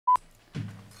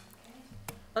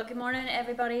Well, good morning,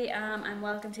 everybody, and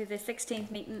welcome to the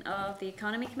 16th meeting of the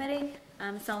Economy Committee.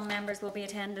 Some members will be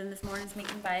attending this morning's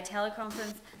meeting via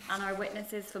teleconference, and our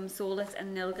witnesses from Solace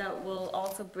and NILGA will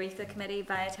also brief the committee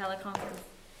via teleconference.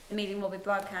 The meeting will be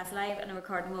broadcast live, and a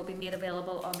recording will be made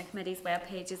available on the committee's web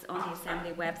pages on the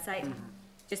Assembly website.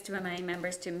 Just to remind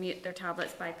members to mute their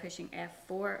tablets by pushing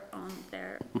F4 on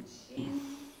their machine.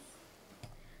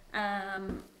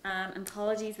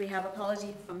 Apologies, we have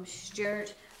apologies from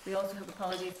Stuart. We also have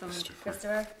apologies from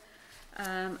Christopher.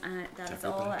 That is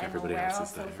all I'm aware of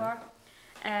so far.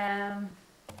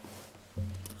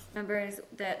 Members,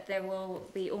 that there will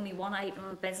be only one item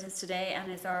of business today,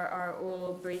 and is our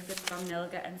oral briefing from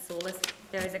NILGA and Solace.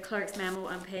 There is a clerk's memo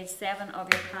on page 7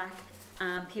 of your pack.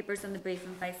 Papers on the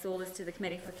briefing by Solace to the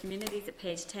Committee for Communities at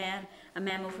page 10, a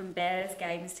memo from BES,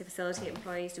 guidance to facilitate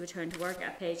employees to return to work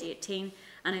at page 18,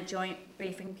 and a joint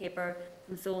briefing paper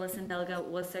from Solace and NILGA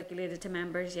was circulated to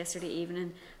members yesterday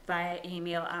evening via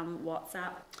email and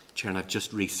WhatsApp. Chair, and I've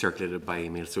just recirculated by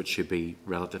email, so it should be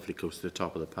relatively close to the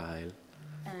top of the pile.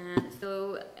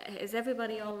 So is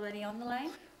everybody already on the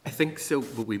line? I think so,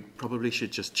 but we probably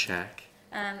should just check.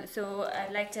 So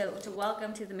I'd like to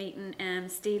welcome to the meeting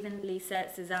Stephen, Lisa,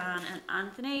 Suzanne and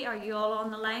Anthony. Are you all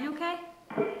on the line okay?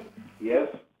 Yes.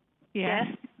 Yes.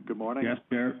 Good morning. Yes,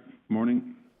 Chair.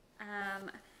 Morning.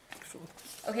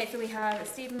 Okay, so we have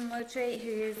Stephen Moultrie, who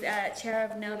is Chair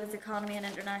of NILGA's Economy and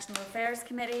International Affairs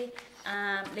Committee,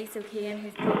 Lisa O'Kane,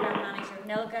 who's Programme Manager of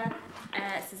NILGA,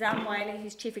 Suzanne Wiley,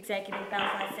 who's Chief Executive of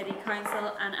Belfast City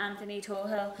Council, and Anthony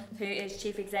Tohill, who is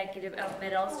Chief Executive of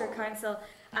Mid-Ulster Council.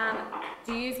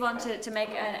 Do you want to make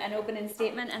an opening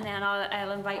statement, and then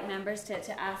I'll invite members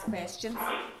to ask questions?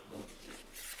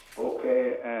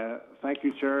 Okay, thank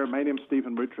you, Chair. My name is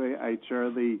Stephen Moultrie. I chair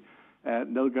the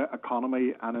NILGA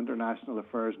Economy and International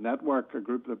Affairs Network, a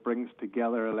group that brings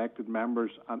together elected members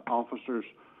and officers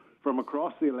from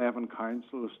across the 11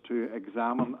 councils to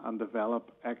examine and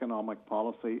develop economic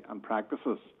policy and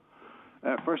practices.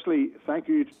 Firstly, thank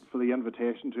you for the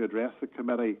invitation to address the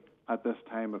committee at this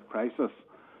time of crisis.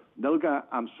 NILGA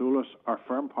and Solace are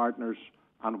firm partners,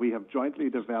 and we have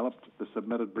jointly developed the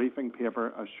submitted briefing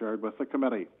paper as shared with the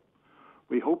committee.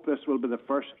 We hope this will be the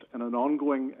first in an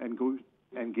ongoing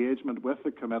engagement with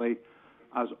the committee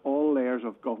as all layers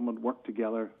of government work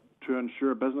together to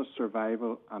ensure business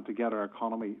survival and to get our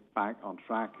economy back on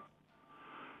track.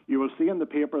 You will see in the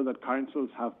paper that councils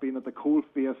have been at the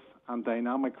coalface and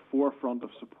dynamic forefront of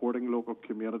supporting local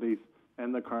communities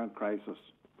in the current crisis.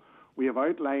 We have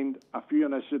outlined a few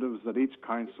initiatives that each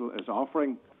council is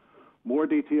offering. More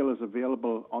detail is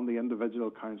available on the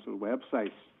individual council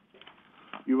websites.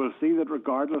 You will see that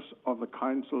regardless of the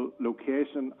council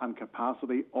location and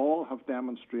capacity, all have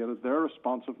demonstrated their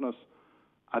responsiveness,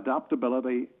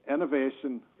 adaptability,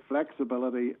 innovation,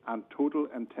 flexibility and total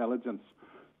intelligence,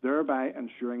 thereby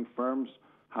ensuring firms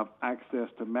have access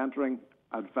to mentoring,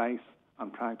 advice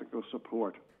and practical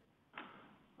support.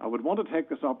 I would want to take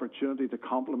this opportunity to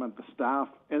compliment the staff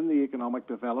in the economic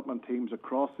development teams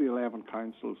across the 11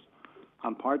 councils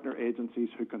and partner agencies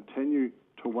who continue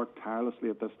to work tirelessly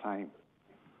at this time.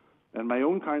 In my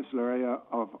own council area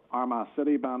of Armagh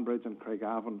City, Banbridge and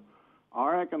Craigavon,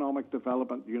 our economic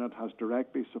development unit has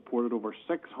directly supported over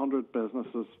 600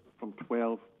 businesses from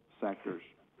 12 sectors.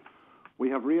 We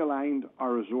have realigned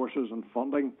our resources and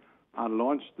funding and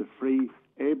launched the free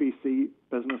ABC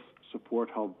Business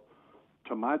Support Hub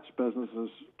to match businesses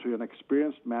to an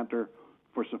experienced mentor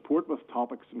for support with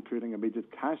topics including immediate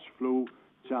cash flow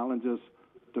challenges,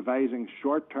 devising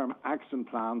short-term action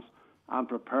plans and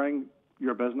preparing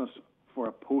your business for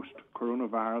a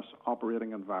post-coronavirus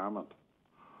operating environment.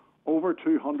 Over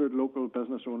 200 local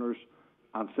business owners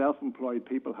and self-employed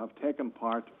people have taken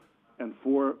part in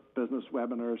 4 business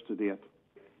webinars to date.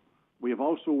 We have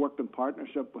also worked in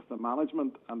partnership with the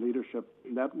Management and Leadership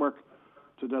Network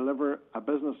to deliver a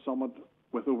business summit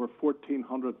with over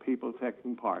 1,400 people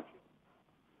taking part.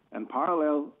 In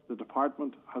parallel, the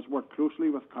department has worked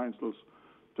closely with councils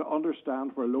to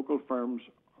understand where local firms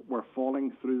were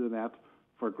falling through the net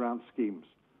for grant schemes,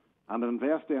 and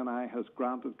Invest NI has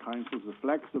granted councils the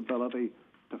flexibility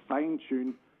to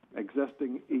fine-tune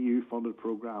existing EU-funded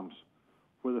programmes,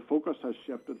 where the focus has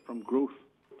shifted from growth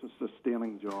to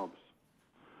sustaining jobs.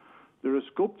 There is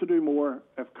scope to do more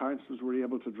if councils were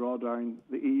able to draw down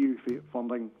the EU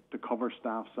funding to cover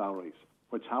staff salaries,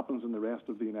 which happens in the rest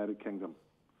of the United Kingdom.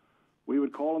 We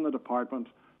would call on the department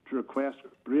to request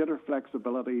greater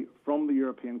flexibility from the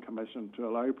European Commission to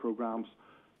allow programmes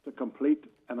to complete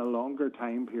in a longer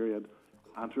time period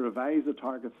and to revise the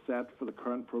targets set for the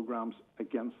current programmes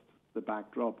against the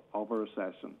backdrop of a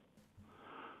recession.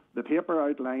 The paper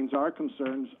outlines our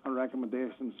concerns and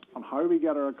recommendations on how we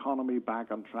get our economy back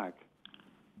on track.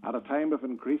 At a time of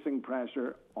increasing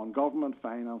pressure on government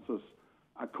finances,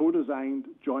 a co-designed,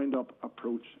 joined-up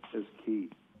approach is key.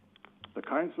 The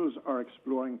councils are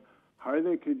exploring how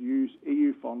they could use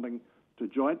EU funding to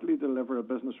jointly deliver a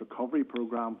business recovery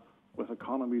programme with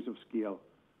economies of scale,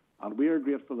 and we are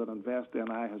grateful that Invest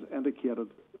NI has indicated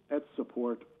its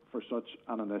support for such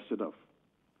an initiative.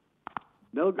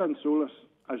 NILGA and Solace,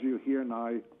 as you hear now,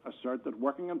 assert that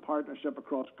working in partnership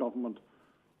across government,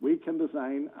 we can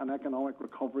design an economic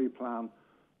recovery plan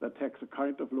that takes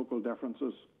account of local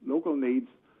differences, local needs,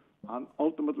 and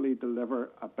ultimately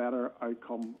deliver a better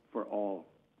outcome for all.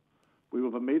 We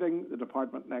will be meeting the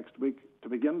department next week to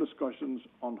begin discussions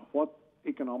on what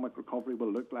economic recovery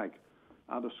will look like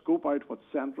and to scope out what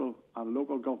central and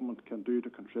local government can do to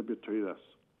contribute to this.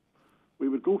 We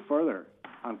would go further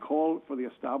and call for the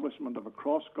establishment of a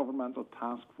cross-governmental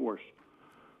task force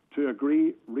to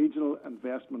agree regional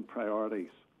investment priorities,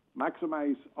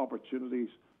 maximise opportunities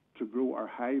to grow our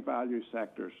high-value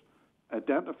sectors,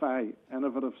 identify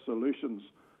innovative solutions,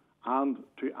 and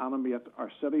to animate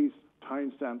our cities,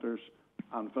 town centres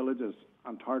and villages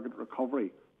and target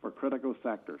recovery for critical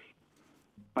sectors.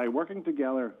 By working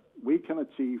together, we can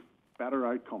achieve better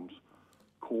outcomes,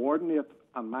 coordinate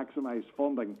and maximise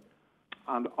funding,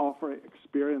 and offer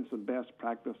experience and best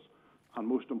practice, and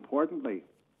most importantly,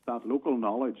 that local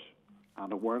knowledge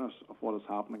and awareness of what is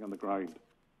happening on the ground.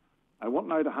 I want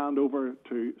now to hand over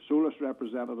to Solace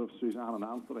representatives Suzanne and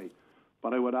Anthony,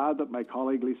 but I would add that my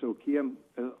colleague Lisa O'Kane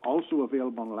is also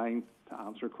available online to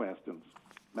answer questions.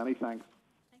 Many thanks.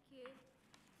 Thank you.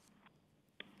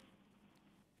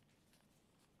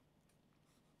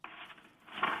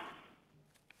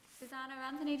 Suzanne or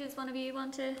Anthony, does one of you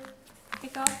want to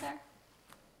kick off there?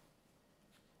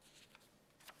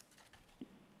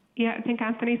 Yeah, I think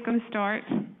Anthony's going to start.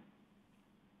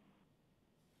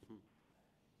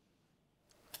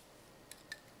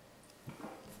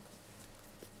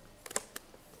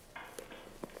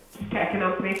 Checking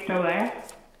Anthony's still there.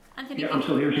 Anthony, Yeah, I'm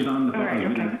still here, Suzanne. All right,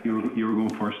 okay. You were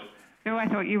going first. No, I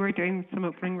thought you were doing some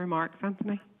opening remarks,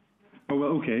 Anthony. Oh, well,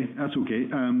 okay. That's okay.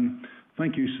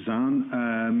 Thank you,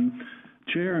 Suzanne.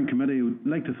 Chair and committee, would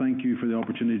like to thank you for the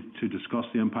opportunity to discuss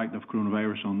the impact of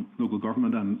coronavirus on local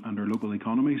government and our local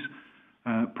economies.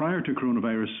 Prior to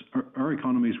coronavirus, our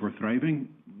economies were thriving.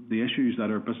 The issues that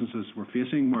our businesses were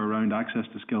facing were around access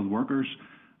to skilled workers,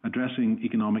 addressing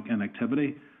economic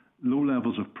inactivity, low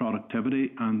levels of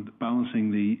productivity, and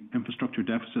balancing the infrastructure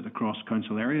deficit across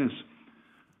council areas.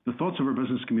 The thoughts of our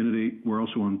business community were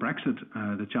also on Brexit,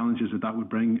 the challenges that would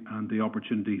bring and the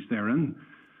opportunities therein.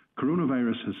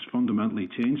 Coronavirus has fundamentally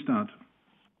changed that.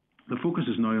 The focus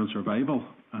is now on survival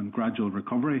and gradual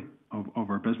recovery of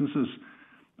our businesses.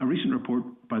 A recent report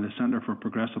by the Centre for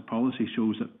Progressive Policy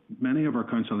shows that many of our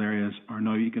council areas are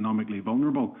now economically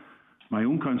vulnerable. My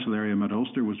own council area, Mid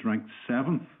Ulster, was ranked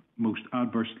 7th most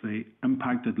adversely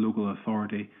impacted local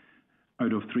authority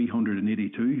out of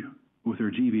 382, with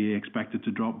their GVA expected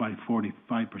to drop by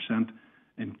 45%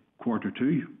 in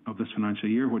Q2 of this financial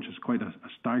year, which is quite a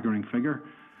staggering figure.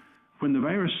 When the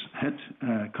virus hit,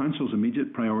 Council's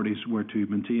immediate priorities were to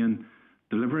maintain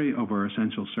delivery of our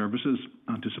essential services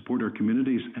and to support our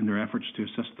communities in their efforts to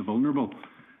assist the vulnerable.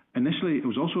 Initially, it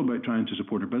was also about trying to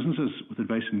support our businesses with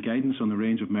advice and guidance on the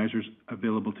range of measures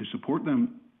available to support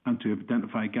them and to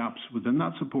identify gaps within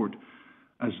that support.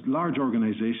 As large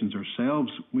organisations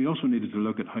ourselves, we also needed to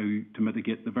look at how to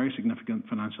mitigate the very significant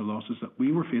financial losses that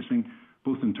we were facing,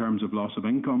 both in terms of loss of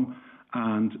income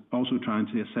and also trying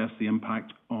to assess the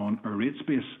impact on our rate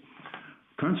space.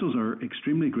 Councils are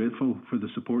extremely grateful for the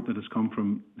support that has come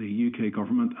from the UK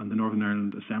Government and the Northern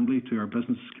Ireland Assembly to our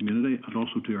business community and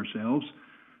also to ourselves.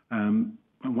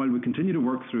 And while we continue to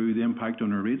work through the impact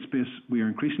on our rate space, we are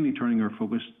increasingly turning our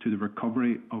focus to the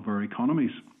recovery of our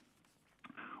economies.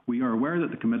 We are aware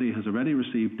that the committee has already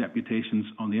received deputations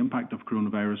on the impact of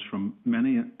coronavirus from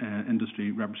many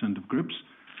industry representative groups,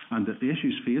 and that the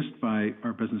issues faced by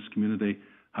our business community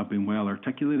have been well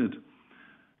articulated.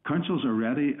 Councils are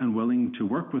ready and willing to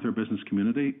work with our business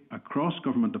community across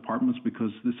government departments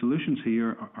because the solutions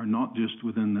here are not just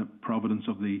within the providence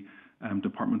of the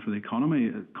Department for the Economy.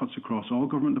 It cuts across all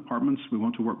government departments. We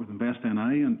want to work with Invest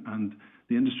NI and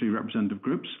the industry representative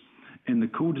groups in the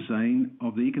co-design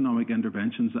of the economic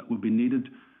interventions that will be needed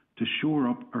to shore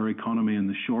up our economy in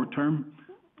the short term,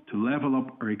 to level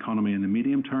up our economy in the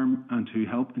medium term, and to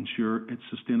help ensure its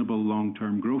sustainable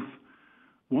long-term growth.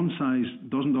 One size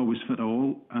doesn't always fit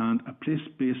all, and a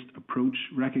place-based approach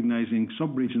recognising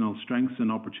sub-regional strengths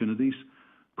and opportunities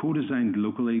co-designed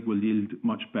locally will yield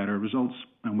much better results,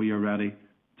 and we are ready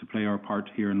to play our part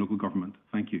here in local government.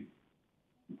 Thank you.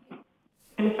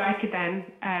 And if I could then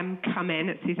come in,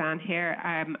 it's Suzanne here,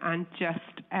 and just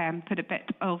put a bit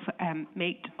of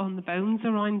meat on the bones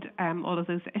around all of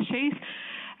those issues.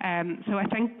 So I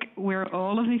think we're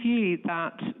all of the view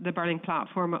that the Burning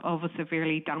Platform of a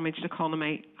severely damaged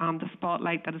economy and the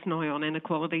spotlight that is now on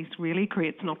inequalities really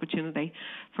creates an opportunity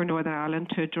for Northern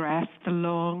Ireland to address the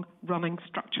long-running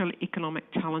structural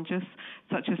economic challenges,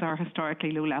 such as our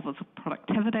historically low levels of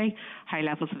productivity, high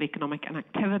levels of economic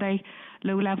inactivity,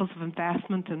 low levels of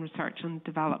investment in research and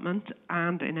development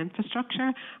and in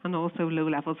infrastructure, and also low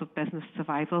levels of business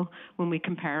survival when we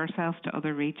compare ourselves to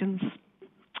other regions.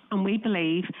 And we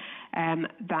believe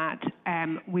that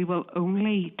we will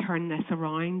only turn this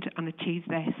around and achieve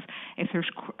this if there's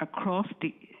a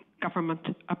cross-government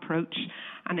approach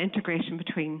and integration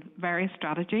between various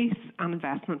strategies and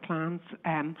investment plans,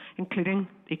 including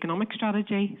economic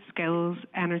strategy, skills,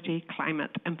 energy,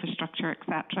 climate, infrastructure,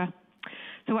 etc.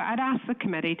 So I'd ask the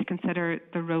committee to consider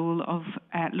the role of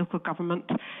local government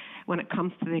when it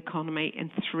comes to the economy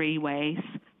in three ways.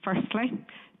 Firstly,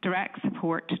 direct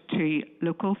support to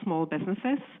local small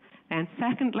businesses. And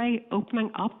secondly,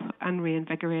 opening up and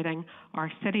reinvigorating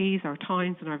our cities, our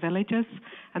towns and our villages.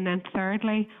 And then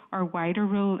thirdly, our wider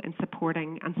role in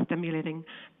supporting and stimulating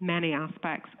many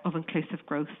aspects of inclusive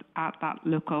growth at that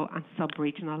local and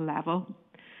sub-regional level.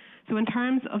 So in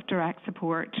terms of direct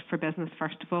support for business,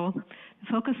 first of all, the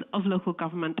focus of local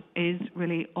government is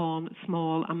really on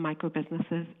small and micro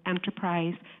businesses,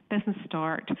 enterprise, business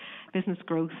start, business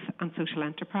growth and social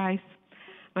enterprise.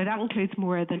 Now that includes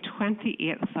more than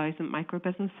 28,000 micro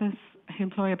businesses who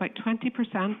employ about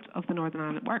 20% of the Northern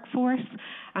Ireland workforce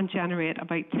and generate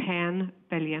about 10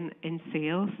 billion in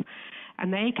sales.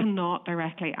 And they cannot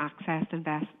directly access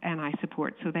Invest NI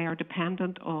support, so they are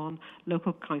dependent on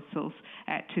local councils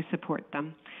to support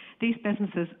them. These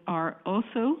businesses are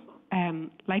also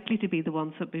likely to be the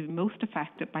ones that will be most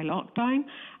affected by lockdown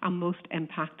and most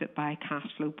impacted by cash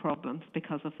flow problems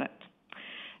because of it.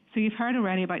 So you've heard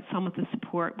already about some of the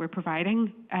support we're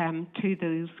providing to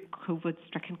those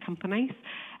COVID-stricken companies,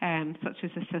 such as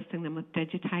assisting them with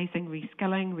digitising,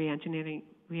 reskilling,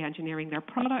 re-engineering their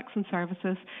products and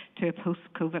services to a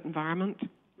post-COVID environment.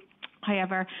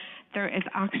 However, there is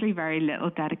actually very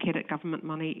little dedicated government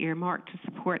money earmarked to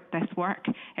support this work,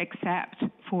 except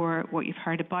for what you've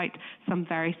heard about, some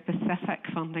very specific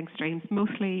funding streams,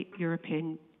 mostly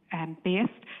European based,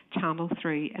 channeled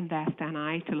through Invest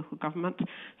NI to local government.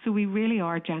 So we really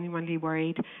are genuinely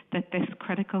worried that this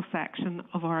critical section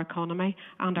of our economy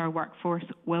and our workforce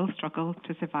will struggle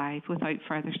to survive without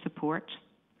further support.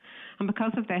 And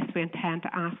because of this, we intend to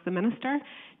ask the Minister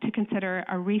to consider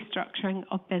a restructuring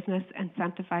of business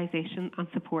incentivisation and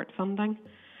support funding.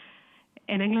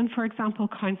 In England, for example,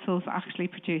 councils actually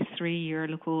produce 3-year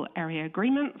local area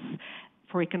agreements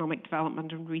for economic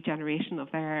development and regeneration of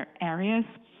their areas.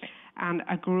 And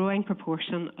a growing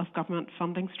proportion of government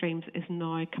funding streams is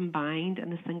now combined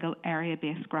in a single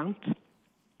area-based grant.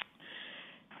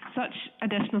 Such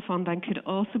additional funding could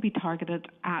also be targeted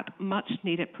at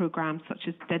much-needed programmes such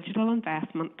as digital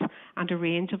investment and a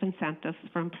range of incentives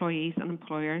for employees and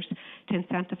employers to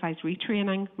incentivise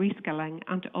retraining, reskilling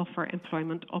and to offer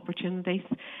employment opportunities,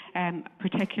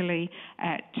 particularly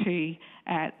to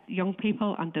young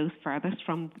people and those furthest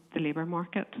from the labour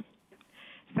market.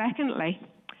 Secondly,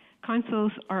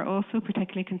 councils are also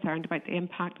particularly concerned about the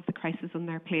impact of the crisis on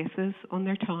their places, on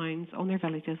their towns, on their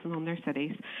villages and on their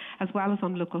cities, as well as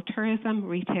on local tourism,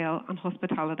 retail and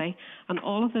hospitality, and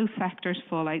all of those sectors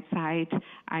fall outside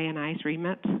INI's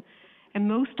remit. In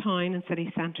most town and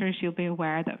city centres, you'll be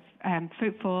aware that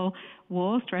footfall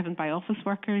was driven by office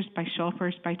workers, by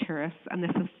shoppers, by tourists, and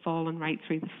this has fallen right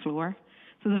through the floor.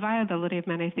 So the viability of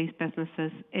many of these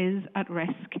businesses is at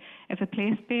risk if a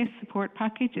place-based support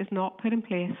package is not put in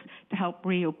place to help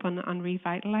reopen and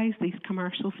revitalise these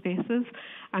commercial spaces,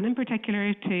 and in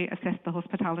particular to assist the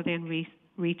hospitality and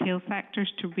retail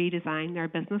sectors to redesign their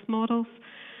business models.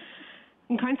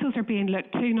 And councils are being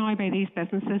looked to now by these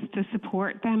businesses to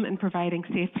support them in providing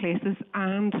safe places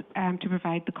and to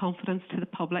provide the confidence to the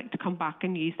public to come back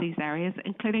and use these areas,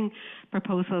 including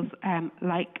proposals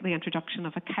like the introduction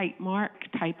of a kite mark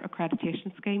type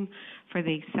accreditation scheme for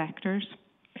these sectors.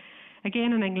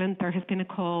 Again, in England, there has been a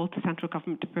call to central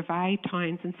government to provide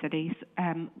towns and cities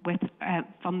with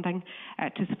funding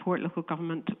to support local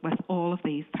government with all of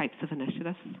these types of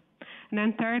initiatives. And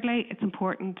then thirdly, it's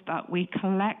important that we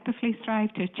collectively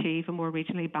strive to achieve a more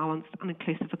regionally balanced and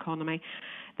inclusive economy,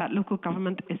 that local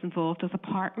government is involved as a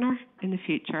partner in the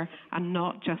future and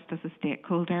not just as a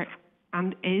stakeholder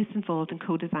and is involved in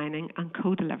co-designing and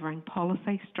co-delivering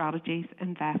policy, strategies,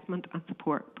 investment and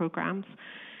support programmes.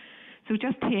 So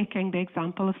just taking the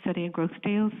example of city and growth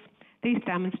deals, these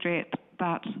demonstrate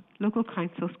that local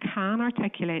councils can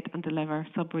articulate and deliver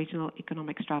sub-regional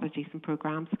economic strategies and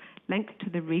programmes linked to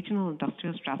the regional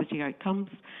industrial strategy outcomes,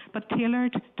 but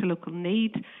tailored to local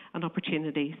need and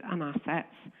opportunities and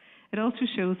assets. It also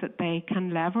shows that they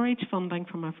can leverage funding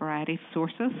from a variety of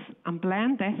sources and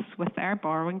blend this with their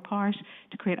borrowing powers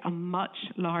to create a much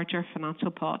larger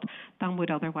financial pot than would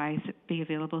otherwise be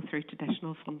available through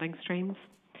traditional funding streams.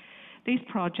 These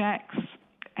projects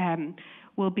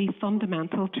will be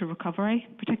fundamental to recovery,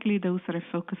 particularly those that are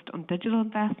focused on digital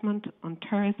investment, on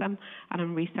tourism, and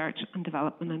on research and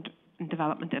development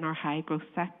in our high growth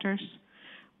sectors.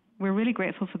 We're really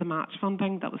grateful for the match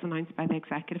funding that was announced by the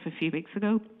Executive a few weeks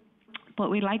ago, but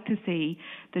we'd like to see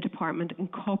the Department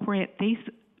incorporate these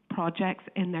projects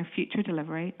in their future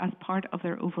delivery as part of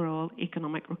their overall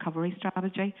economic recovery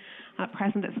strategy. At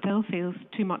present, it still feels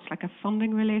too much like a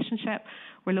funding relationship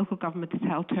where local government is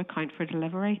held to account for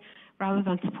delivery, rather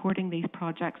than supporting these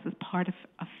projects as part of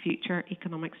a future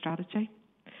economic strategy.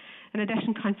 In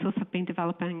addition, councils have been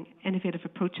developing innovative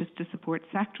approaches to support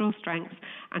sectoral strengths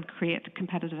and create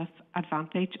competitive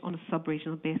advantage on a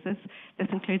sub-regional basis. This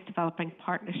includes developing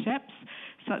partnerships,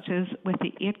 such as with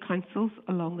the 8 councils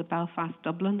along the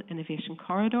Belfast-Dublin Innovation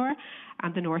Corridor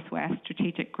and the North West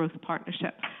Strategic Growth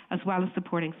Partnership, as well as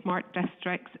supporting smart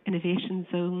districts, innovation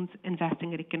zones,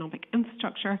 investing in economic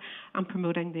infrastructure and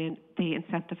promoting the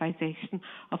incentivisation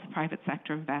of the private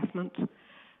sector investment.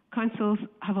 Councils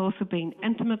have also been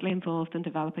intimately involved in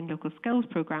developing local skills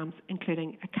programmes,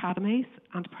 including academies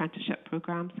and apprenticeship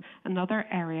programmes, another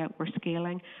area where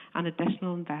scaling and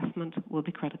additional investment will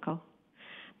be critical.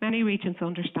 Many regions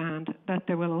understand that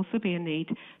there will also be a need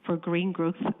for green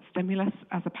growth stimulus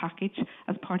as a package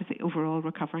as part of the overall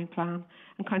recovery plan,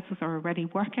 and councils are already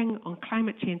working on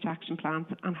climate change action plans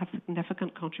and have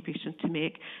significant contribution to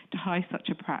make to how such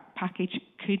a package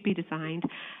could be designed,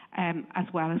 as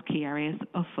well as key areas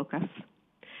of focus.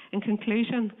 In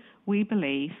conclusion, we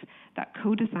believe that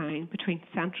co-design between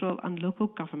central and local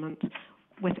government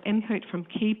with input from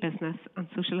key business and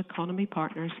social economy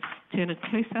partners to an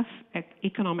inclusive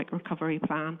economic recovery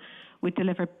plan would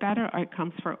deliver better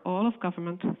outcomes for all of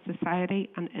government,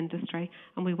 society and industry,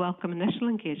 and we welcome initial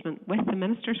engagement with the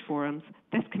Ministers' Forums,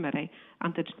 this committee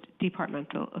and the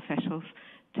departmental officials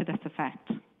to this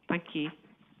effect. Thank you.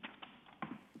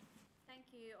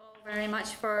 Very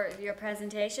much for your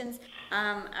presentations,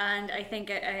 and I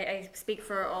think I speak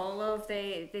for all of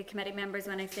the committee members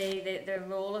when I say the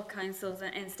role of councils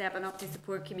in stepping up to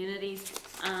support communities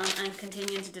and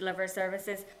continuing to deliver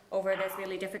services over this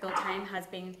really difficult time has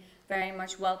been very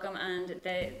much welcome, and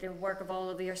the work of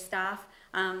all of your staff,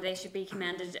 they should be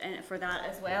commended for that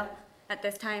as well at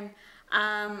this time.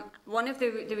 One of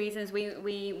the reasons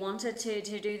we wanted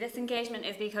to do this engagement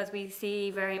is because we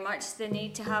see very much the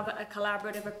need to have a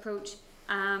collaborative approach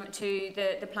to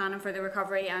the planning for the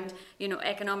recovery and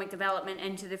economic development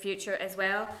into the future as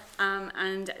well.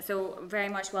 And so very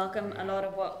much welcome a lot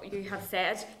of what you have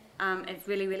said. It's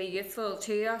really useful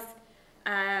to us.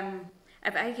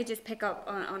 If I could just pick up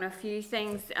on a few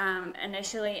things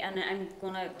initially, and I'm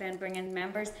going to then bring in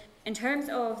members. In terms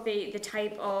of the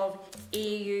type of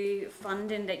EU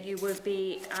funding that you would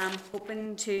be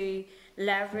hoping to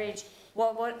leverage,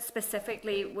 what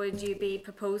specifically would you be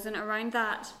proposing around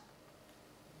that?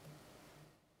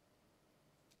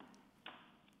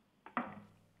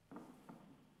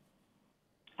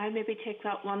 I'll maybe take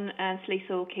that one, Solace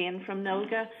O'Kane from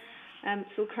NILGA.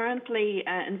 So currently,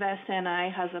 Invest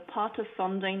NI has a pot of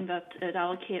funding that it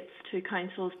allocates to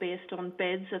councils based on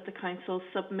bids that the councils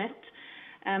submit.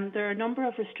 There are a number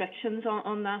of restrictions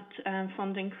on that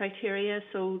funding criteria.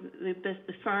 So the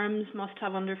firms must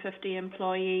have under 50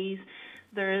 employees.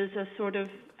 There is a sort of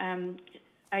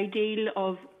ideal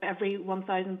of every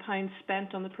 £1,000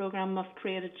 spent on the programme must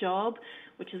create a job,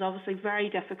 which is obviously very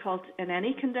difficult in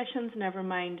any conditions, never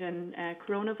mind in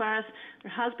coronavirus.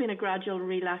 There has been a gradual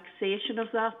relaxation of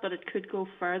that, but it could go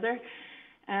further.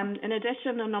 In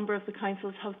addition, a number of the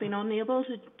councils have been unable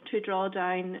to draw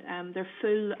down their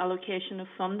full allocation of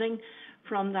funding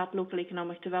from that local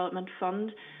economic development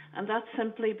fund, and that's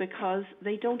simply because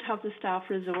they don't have the staff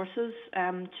resources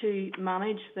to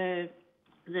manage the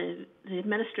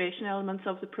administration elements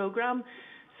of the programme.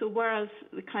 So whereas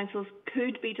the councils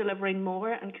could be delivering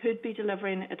more and could be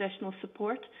delivering additional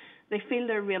support, they feel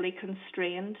they're really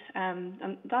constrained.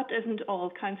 And that isn't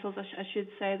all councils, I should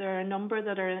say. There are a number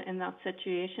that are in that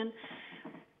situation.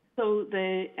 So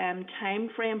the time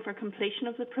frame for completion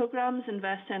of the programmes,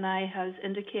 Invest NI has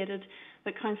indicated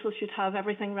that council should have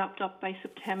everything wrapped up by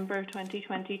September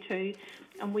 2022.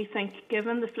 And we think,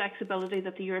 given the flexibility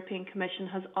that the European Commission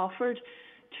has offered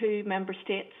to member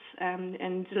states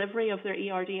in delivery of their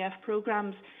ERDF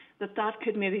programmes, that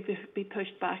could maybe be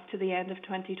pushed back to the end of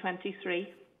 2023.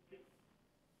 Okay,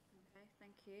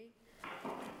 thank you.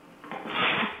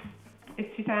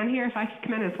 It's Suzanne here, if I could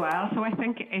come in as well. So I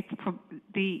think it's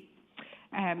the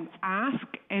ask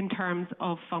in terms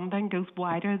of funding goes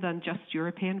wider than just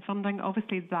European funding.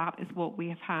 Obviously, that is what we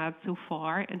have had so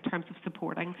far in terms of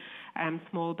supporting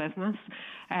small business.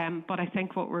 But I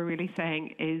think what we're really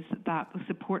saying is that the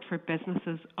support for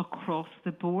businesses across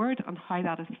the board and how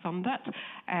that is funded,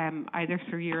 either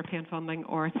through European funding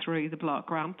or through the block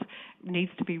grant,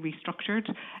 needs to be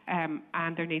restructured,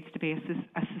 and there needs to be a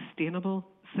sustainable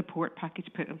support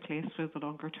package put in place for the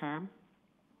longer term.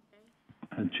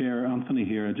 Chair, Anthony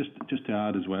here. Just to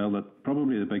add as well that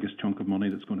probably the biggest chunk of money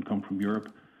that's going to come from Europe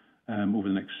over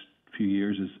the next few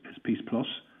years is Peace Plus,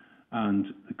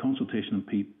 and the consultation on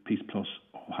Peace Plus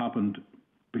happened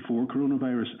before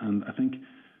coronavirus, and I think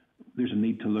there's a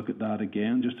need to look at that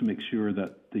again just to make sure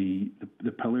that the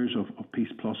pillars of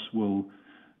Peace Plus will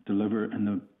deliver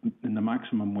in the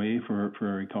maximum way for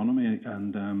our economy,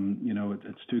 and you know,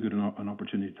 it's too good an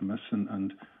opportunity to miss,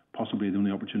 and possibly the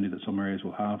only opportunity that some areas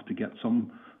will have to get some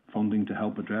funding to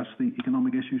help address the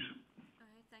economic issues. All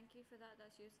right, thank you for that.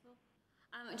 That's useful.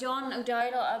 John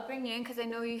O'Dowd, I'll bring you in because I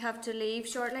know you have to leave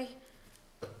shortly.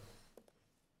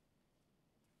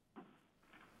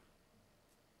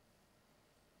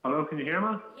 Hello, can you hear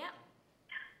me? Yeah.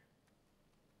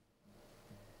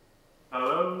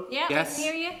 Hello? Yeah, Yes. I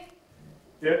can hear you.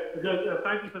 Yeah,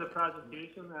 thank you for the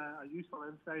presentation. A useful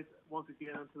insight once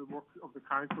again into the work of the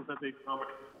councils and the economic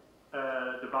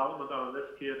development, and in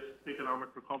this case, economic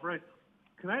recovery.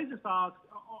 Can I just ask,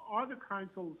 are the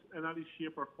councils in any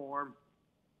shape or form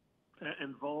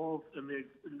involved in the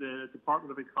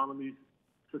Department of Economy's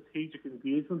Strategic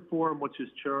Engagement Forum, which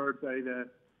is chaired by the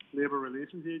Labour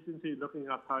Relations Agency, looking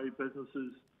at how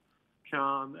businesses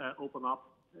can open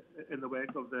up in the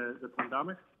wake of the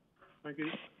pandemic? Thank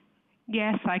you.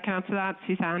 Yes, I can answer that.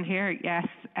 Suzanne here. Yes,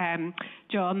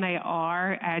 John, they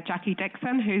are. Jackie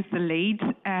Dixon, who's the lead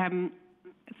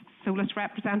Solace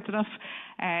representative,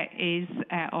 is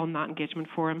on that engagement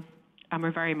forum, and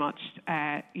we're very much,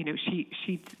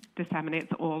 she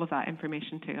disseminates all of that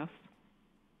information to us.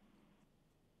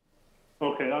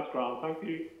 Okay, that's grand. Thank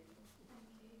you.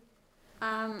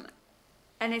 And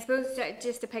I suppose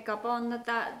just to pick up on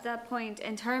that point,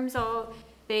 in terms of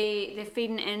the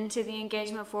feeding into the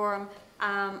engagement forum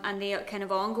and the kind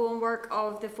of ongoing work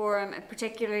of the forum,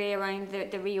 particularly around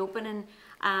the reopening,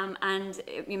 and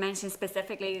you mentioned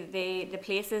specifically the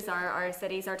places, our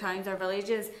cities, our towns, our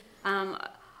villages,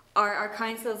 are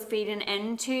councils feeding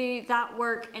into that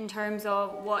work in terms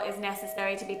of what is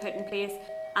necessary to be put in place,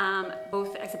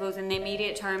 both I suppose in the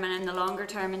immediate term and in the longer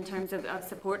term, in terms of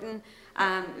supporting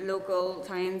local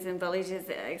towns and villages,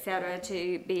 etc.,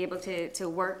 to be able to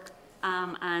work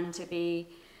and to be,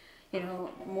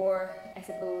 more, I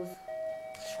suppose,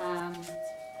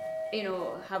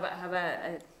 have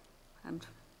a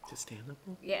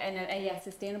Sustainable? yeah, and yeah,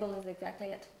 sustainable is exactly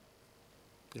it.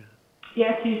 Yeah.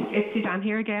 Yes, it's Suzanne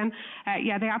here again.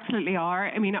 Yeah, they absolutely are.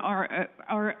 I mean, our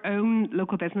own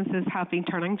local businesses have been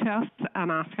turning to us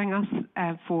and asking us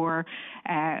for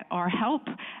our help.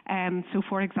 So,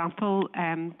 for example,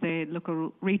 the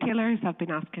local retailers have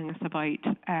been asking us about,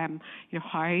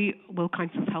 how will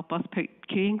councils help us put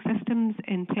queuing systems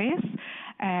in place.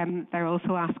 They're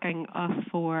also asking us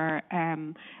for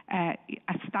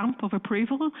a stamp of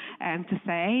approval to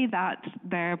say that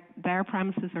their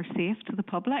premises are safe to the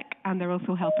public, and they're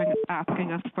also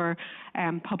asking us for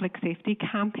public safety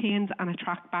campaigns and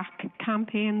attract back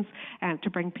campaigns to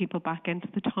bring people back into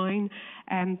the town,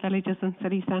 villages and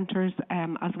city centres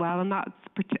as well, and that's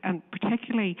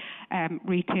particularly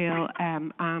retail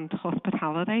and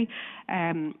hospitality.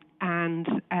 And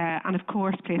of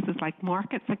course places like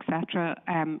markets, etc.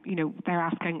 They're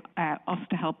asking us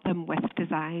to help them with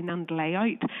design and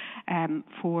layout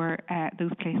for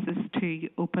those places to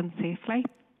open safely.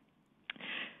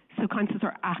 So councils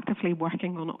are actively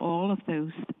working on all of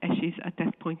those issues at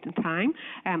this point in time.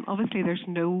 Obviously, there's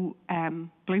no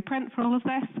blueprint for all of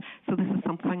this, so this is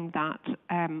something that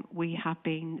we have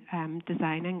been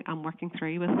designing and working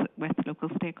through with local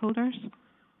stakeholders.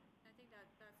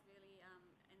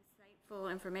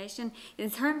 Information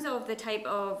in terms of the type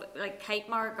of kite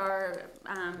mark or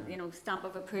stamp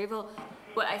of approval,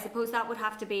 but I suppose that would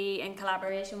have to be in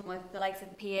collaboration with the likes of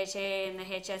the PHA and the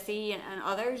HSE and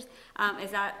others.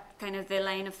 Is that kind of the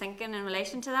line of thinking in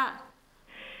relation to that?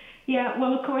 Yeah,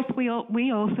 well, of course, we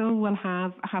also will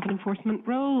have an enforcement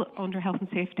role under health and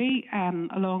safety,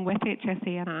 along with HSE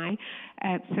NI.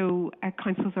 So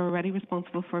councils are already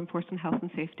responsible for enforcing health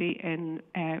and safety in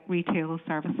retail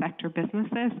service sector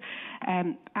businesses.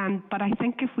 But I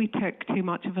think if we took too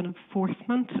much of an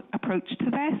enforcement approach to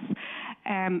this,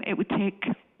 it would take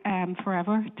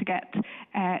forever to get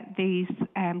these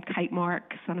kite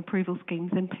marks and approval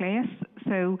schemes in place.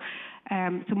 So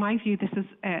my view, this is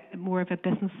more of a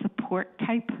business support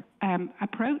type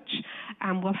approach,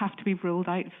 and will have to be rolled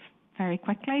out very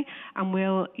quickly. And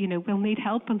we'll need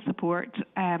help and support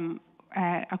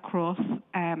across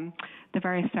the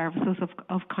various services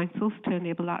of councils to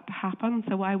enable that to happen.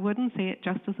 So I wouldn't say it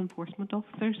just as enforcement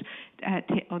officers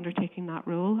undertaking that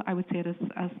role. I would say it is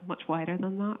as much wider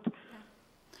than that.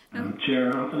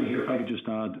 Chair, Anthony here, if I could just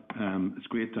add, it's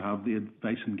great to have the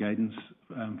advice and guidance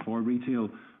for retail,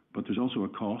 but there's also a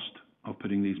cost of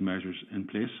putting these measures in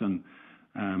place. And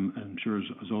I'm sure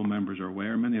as all members are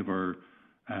aware, many of our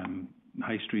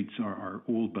high streets are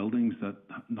old buildings that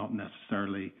not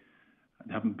necessarily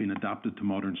haven't been adapted to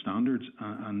modern standards.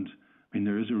 And I mean,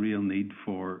 there is a real need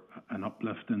for an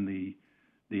uplift in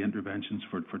the interventions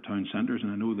for town centres.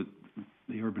 And I know that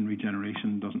the urban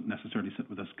regeneration doesn't necessarily sit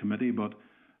with this committee, but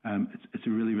it's a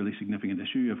really, really significant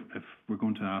issue if we're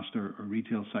going to ask our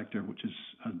retail sector, which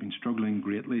has been struggling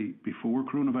greatly before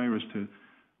coronavirus,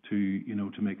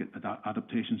 to make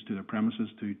adaptations to their premises,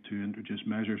 to introduce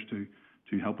measures to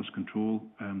help us control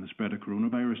the spread of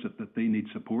coronavirus, that they need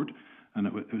support. And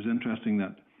it was interesting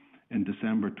that in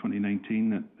December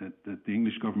 2019 that the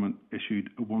English government issued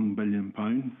a £1 billion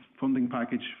funding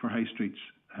package for high streets.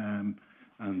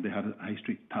 And they had a high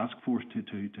street task force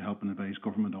to help and advise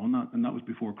government on that. And that was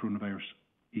before coronavirus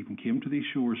even came to these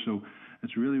shores. So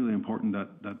it's really, really important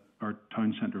that our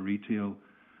town centre retail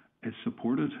is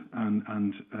supported.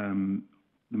 And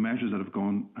the measures that have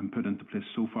gone and put into place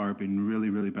so far have been really,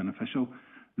 really beneficial.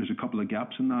 There's a couple of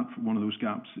gaps in that. One of those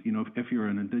gaps, if you're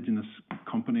an Indigenous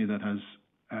company that has,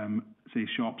 say,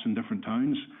 shops in different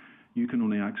towns, you can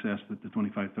only access the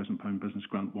 £25,000 business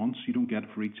grant once. You don't get it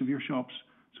for each of your shops.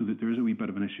 So that there is a wee bit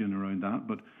of an issue around that,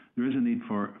 but there is a need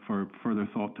for further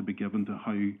thought to be given to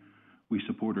how we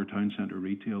support our town centre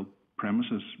retail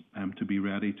premises to be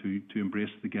ready to embrace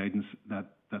the guidance that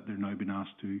they're now being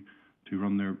asked to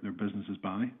run their businesses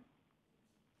by.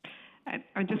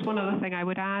 And just one other thing I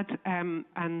would add,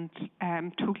 and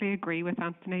totally agree with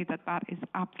Anthony that is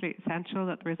absolutely essential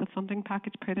that there is a funding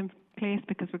package put in place,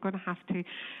 because we're going to have to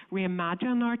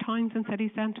reimagine our towns and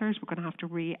city centres. We're going to have to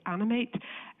reanimate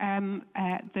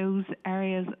those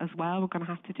areas as well. We're going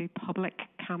to have to do public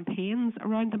campaigns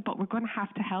around them, but we're going to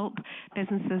have to help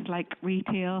businesses like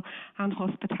retail and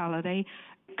hospitality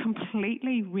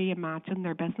completely reimagine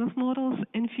their business models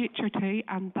in future too,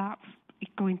 and that's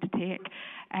going to take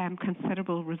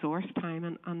considerable resource,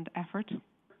 time and effort.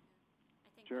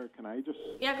 Chair, can I just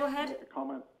go ahead. Make a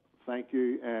comment? Thank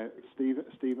you.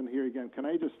 Stephen here again. Can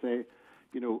I just say,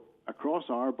 across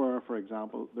our borough, for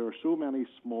example, there are so many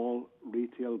small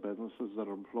retail businesses that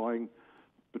are employing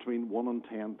between 1 and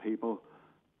 10 people,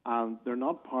 and they're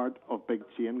not part of big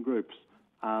chain groups.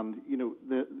 And,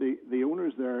 the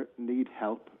owners there need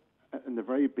help in the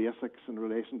very basics in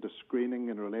relation to screening,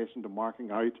 in relation to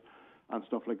marking out, and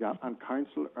stuff like that. And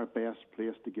council are best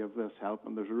placed to give this help.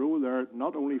 And there's a role there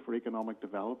not only for economic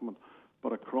development,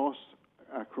 but across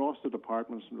the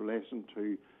departments in relation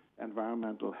to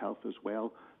environmental health as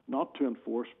well, not to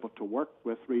enforce, but to work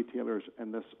with retailers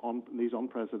in these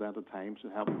unprecedented times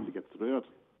and help them to get through it.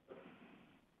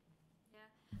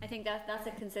 I think that's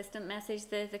a consistent message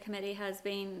that the committee has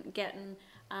been getting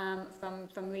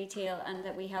from retail, and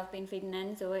that we have been feeding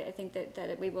in. So I think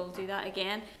that we will do that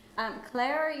again.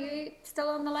 Claire, are you still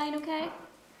on the line? Okay.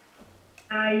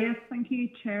 Yes, thank you,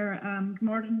 Chair. Good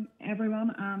morning,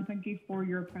 everyone, and thank you for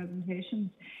your presentations.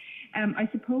 I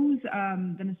suppose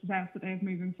the necessity of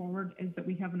moving forward is that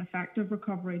we have an effective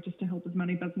recovery, just to help as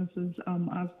many businesses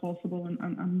as possible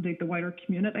and the wider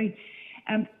community.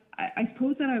 I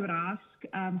suppose that I would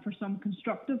ask for some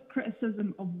constructive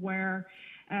criticism of where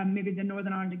maybe the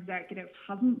Northern Ireland Executive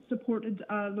hasn't supported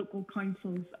local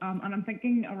councils, and I'm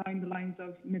thinking around the lines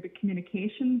of maybe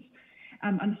communications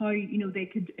and how they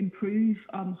could improve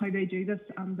how they do this,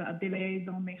 and the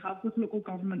liaison they have with local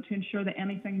government to ensure that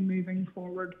anything moving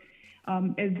forward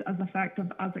is as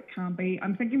effective as it can be.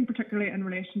 I'm thinking particularly in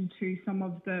relation to some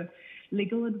of the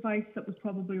legal advice that was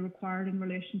probably required in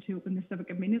relation to open the civic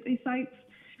amenity sites.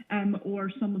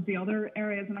 Or some of the other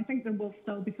areas, and I think there will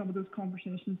still be some of those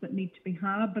conversations that need to be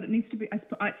had, but it needs to be,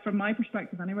 from my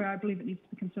perspective anyway, I believe it needs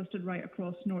to be consistent right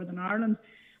across Northern Ireland.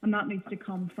 and that needs to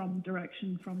come from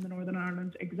direction from the Northern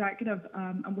Ireland Executive.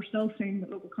 And we're still seeing that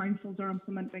local councils are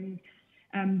implementing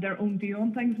their own view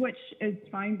on things, which is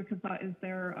fine because that is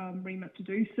their remit to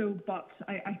do so. But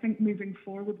I think moving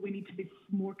forward, we need to be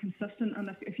more consistent. And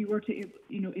if you were to,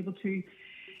 able to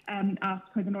ask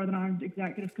how the Northern Ireland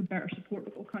Executive could better support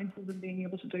local councils in being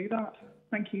able to do that.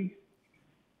 Thank you.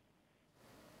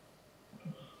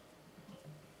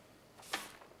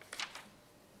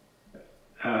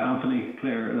 Anthony,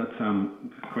 Claire, that's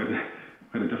quite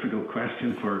a difficult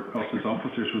question for us as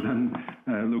officers within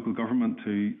local government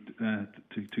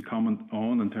to comment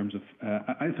on in terms of.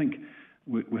 I think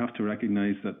we have to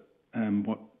recognise that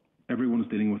what everyone is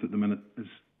dealing with at the minute is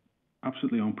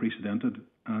absolutely unprecedented,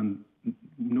 and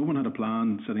no one had a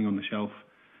plan sitting on the shelf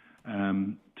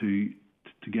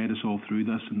to get us all through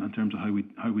this in terms of how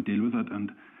we deal with it.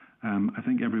 And I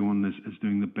think everyone is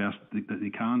doing the best that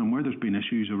they can, and where there's been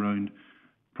issues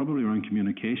probably around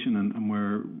communication and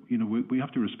where we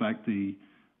have to respect the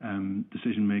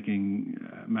decision-making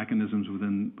mechanisms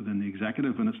within the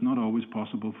executive, and it's not always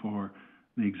possible for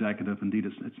the executive. Indeed,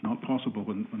 it's not possible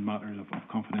when matters of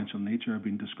confidential nature have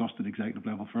been discussed at executive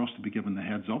level for us to be given the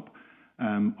heads up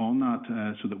on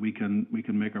that, so that we can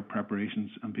make our preparations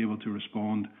and be able to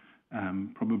respond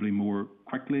probably more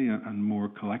quickly and more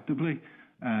collectively.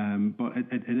 But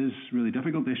it is really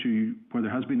difficult. The issue where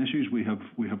there has been issues, we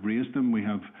have raised them. We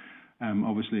have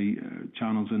obviously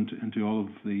channels into all of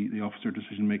the officer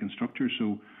decision-making structures.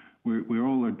 So we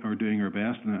all are doing our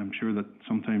best, and I'm sure that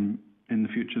sometime in the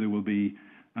future there will be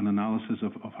an analysis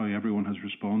of how everyone has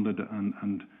responded,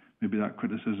 and maybe that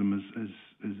criticism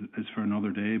is for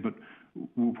another day. But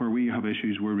where we have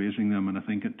issues, we're raising them, and I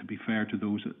think to be fair to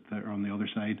those that are on the other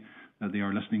side, that they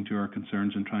are listening to our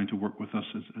concerns and trying to work with us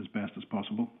as best as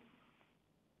possible.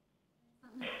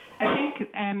 I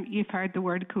think you've heard the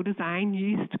word co-design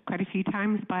used quite a few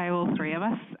times by all three of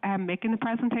us making the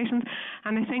presentations,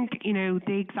 and I think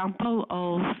the example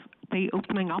of the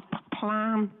opening up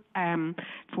plan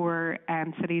for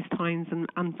cities, towns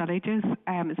and villages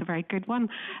is a very good one,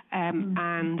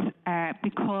 and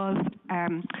because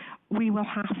we will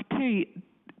have to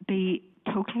be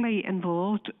totally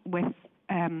involved with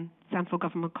central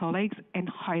government colleagues in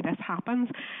how this happens,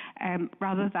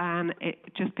 rather than it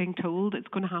just being told it's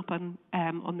going to happen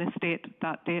on this date,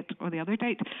 that date or the other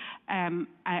date,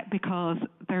 because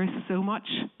there's so much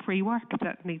pre-work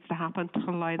that needs to happen to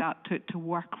allow that to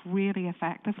work really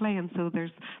effectively, and so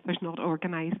there's not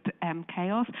organised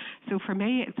chaos. So for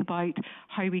me, it's about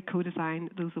how we co-design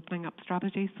those opening up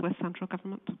strategies with central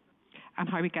government and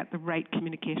how we get the right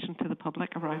communication to the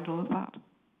public around all of that.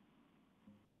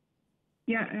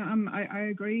 Yeah, I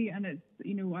agree, and it's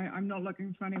I'm not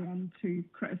looking for anyone to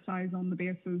criticise on the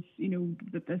basis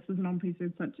that this is an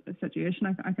unprecedented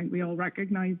situation. I think we all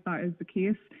recognise that is the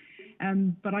case,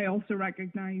 but I also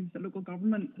recognise that local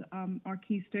government are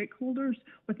key stakeholders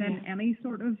within any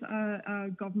sort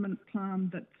of government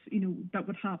plan that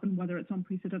would happen, whether it's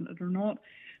unprecedented or not.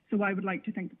 So I would like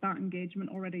to think that engagement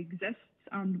already exists,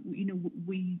 and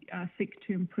we seek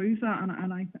to improve that.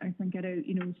 And I think it is,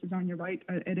 Suzanne, you're right.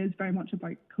 It is very much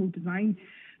about co-design.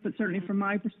 But certainly, from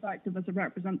my perspective, as a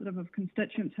representative of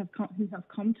constituents who have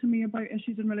come to me about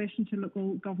issues in relation to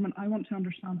local government, I want to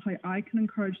understand how I can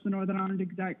encourage the Northern Ireland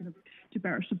Executive to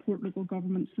better support local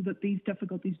government so that these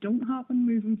difficulties don't happen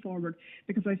moving forward.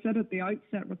 Because I said at the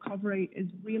outset, recovery is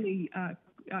really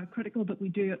critical that we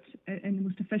do it in the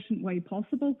most efficient way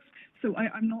possible. So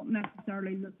I'm not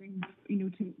necessarily looking,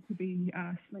 to be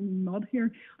slinging mud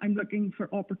here. I'm looking for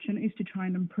opportunities to try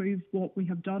and improve what we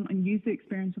have done and use the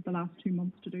experience of the last 2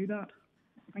 months to do that.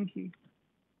 Thank you.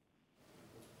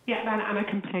 Yeah, and I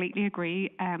completely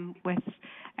agree with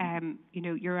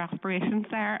your aspirations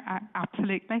there,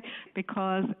 absolutely,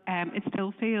 because it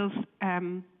still feels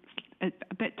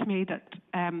a bit to me that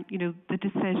the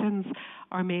decisions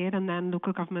are made and then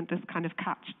local government is kind of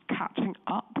catching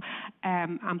up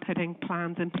and putting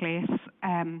plans in place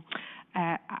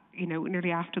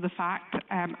nearly after the fact,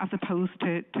 as opposed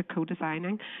to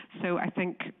co-designing. So I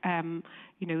think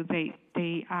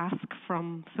the ask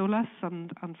from Solace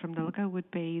and from NILGA would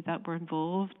be that we're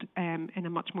involved in a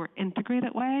much more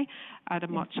integrated way at a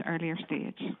much earlier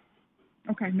stage.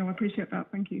 Okay, no, I appreciate that.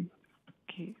 Thank you.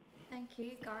 Okay. Thank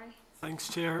you, Gary. Thanks,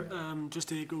 Chair. Just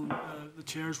to echo the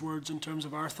Chair's words in terms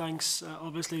of our thanks,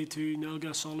 obviously, to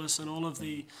NILGA, Solace and all of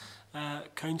the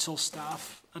council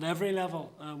staff at every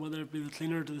level, whether it be the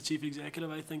cleaner to the Chief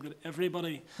Executive. I think that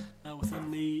everybody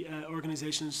within the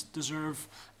organisations deserve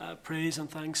praise and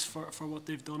thanks for what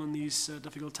they've done in these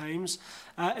difficult times.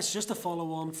 It's just a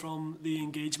follow on from the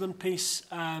engagement piece,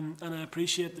 and I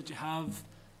appreciate that you have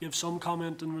give some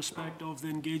comment in respect of the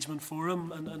engagement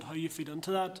forum and how you feed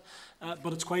into that.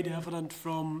 But it's quite evident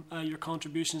from your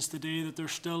contributions today that there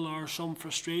still are some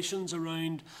frustrations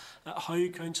around how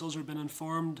councils are being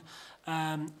informed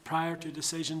prior to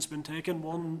decisions being taken.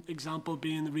 One example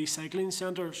being the recycling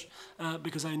centres,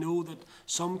 because I know that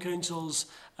some councils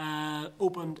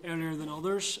opened earlier than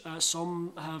others.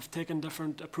 Some have taken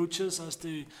different approaches as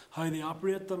to how they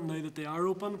operate them now that they are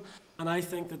open, and I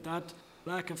think that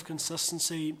lack of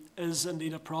consistency is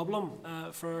indeed a problem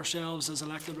for ourselves as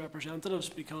elected representatives,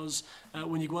 because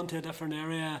when you go into a different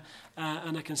area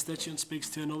and a constituent speaks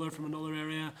to another from another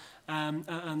area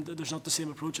and there's not the same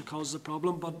approach, it causes a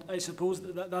problem. But I suppose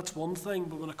that's one thing,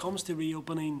 but when it comes to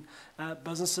reopening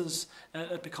businesses,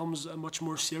 it becomes a much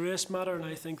more serious matter, and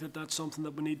I think that that's something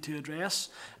that we need to address.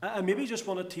 I maybe just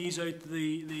want to tease out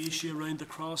the issue around the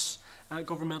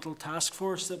cross-governmental task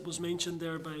force that was mentioned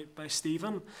there by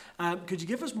Stephen. Could you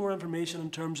give us more information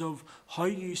in terms of how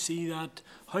you see that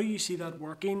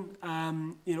working?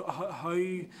 How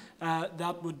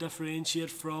that would differentiate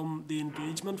from the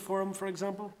engagement forum, for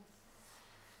example?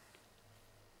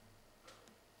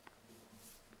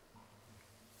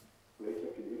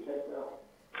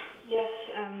 Yes,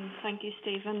 thank you,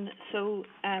 Stephen. So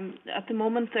at the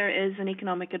moment there is an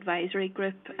economic advisory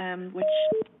group which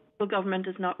the government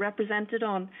is not represented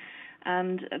on,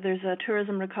 and there's a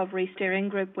tourism recovery steering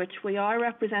group which we are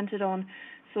represented on.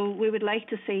 So we would like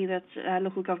to see that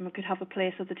local government could have a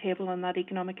place at the table on that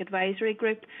economic advisory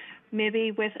group,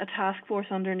 maybe with a task force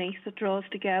underneath that draws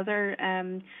together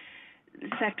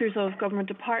sectors of government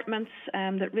departments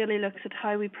that really looks at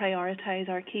how we prioritise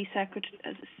our key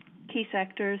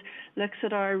sectors, looks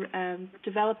at our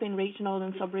developing regional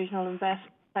and sub-regional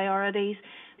investment priorities,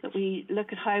 that we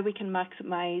look at how we can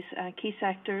maximise key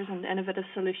sectors and innovative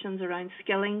solutions around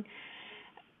skilling,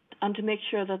 and to make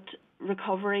sure that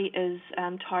recovery is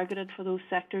targeted for those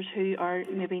sectors who are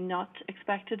maybe not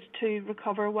expected to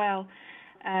recover well.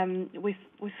 We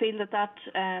feel that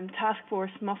task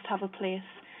force must have a place,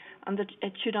 and that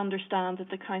it should understand that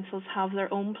the councils have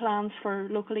their own plans for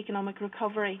local economic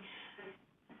recovery,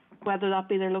 whether that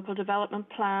be their local development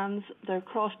plans, their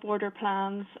cross-border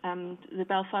plans, the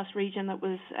Belfast region that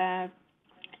was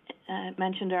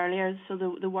mentioned earlier, so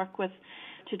the work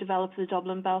to develop the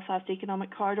Dublin-Belfast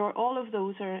economic corridor. All of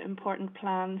those are important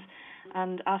plans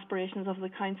and aspirations of the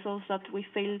councils that we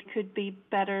feel could be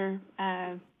better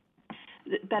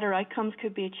outcomes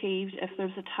could be achieved if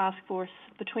there's a task force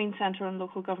between central and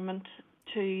local government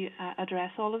to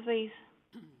address all of these.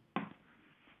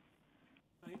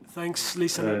 Thanks,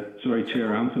 Lisa. Sorry,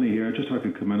 Chair, Anthony here. Just if I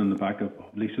could come in on the back of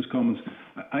Lisa's comments.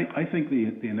 I think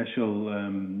the initial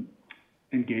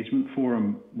engagement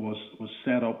forum was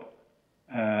set up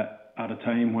at a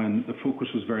time when the focus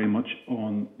was very much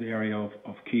on the area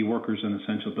of key workers and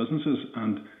essential businesses,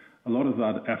 and a lot of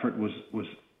that effort was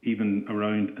even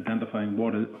around identifying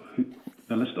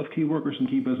the list of key workers and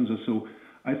key businesses. So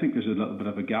I think there's a little bit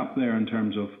of a gap there in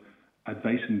terms of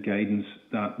advice and guidance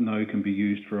that now can be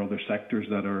used for other sectors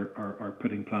that are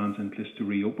putting plans in place to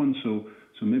reopen. So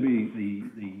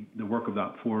maybe the work of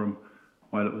that forum,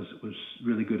 while it was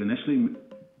really good initially,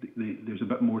 there's a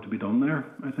bit more to be done there,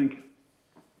 I think.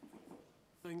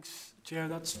 Thanks, Chair.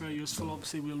 That's very useful.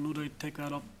 Obviously, we'll no doubt take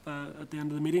that up at the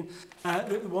end of the meeting.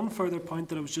 One further point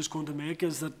that I was just going to make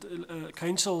is that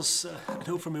councils, I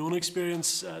know from my own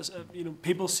experience,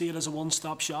 people see it as a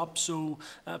one-stop shop. So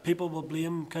people will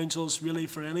blame councils really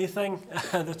for anything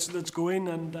that's going,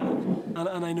 and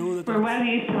I know that we're well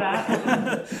used to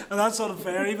that. And that's sort of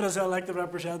fair. Even as elected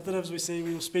representatives, we say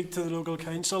we will speak to the local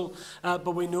council,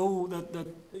 but we know that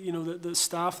the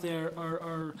staff there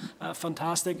are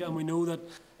fantastic, and we know that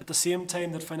at the same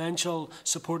time that financial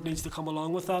support needs to come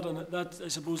along with that, and that I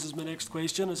suppose is my next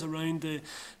question, is around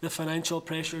the financial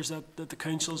pressures that the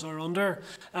councils are under.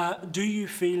 Do you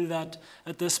feel that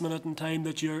at this minute in time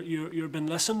that you're being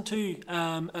listened to?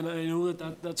 And I know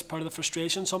that's part of the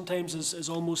frustration sometimes is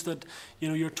almost that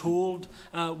you're told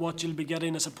what you'll be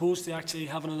getting as opposed to actually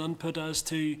having an input as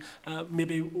to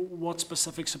maybe what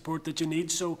specific support that you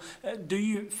need. So do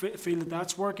you feel that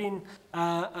that's working?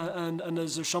 And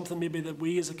is there something maybe that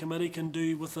we as a committee can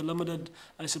do with the limited,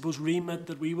 I suppose, remit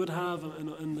that we would have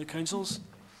in the councils?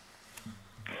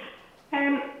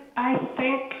 I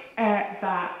think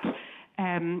that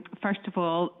first of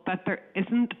all, that there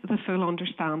isn't the full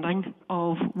understanding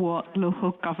of what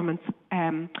local government's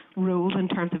role in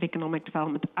terms of economic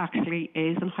development actually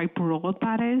is and how broad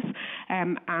that is,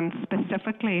 and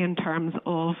specifically in terms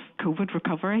of COVID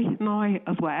recovery now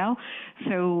as well.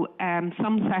 So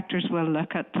some sectors will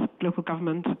look at local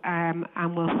government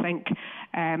and will think,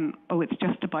 oh, it's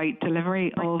just about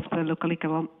delivery of the local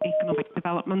economic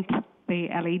development, the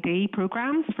LED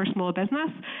programs for small business,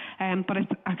 but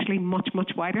it's actually much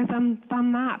wider than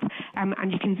that.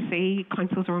 And you can see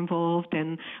councils are involved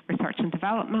in research and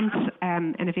development,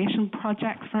 innovation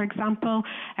projects, for example.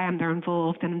 They're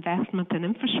involved in investment in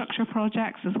infrastructure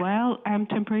projects as well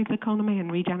to improve the economy,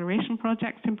 and regeneration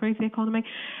projects to improve the economy.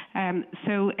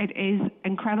 So it is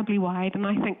incredibly wide, and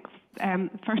I think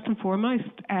first and foremost,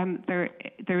 there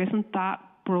isn't that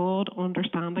broad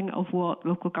understanding of what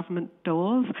local government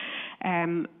does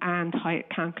and how it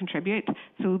can contribute.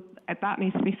 So that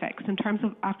needs to be fixed. In terms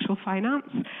of actual finance,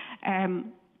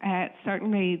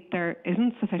 certainly there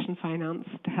isn't sufficient finance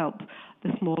to help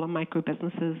the small and micro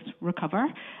businesses recover.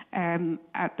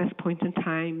 At this point in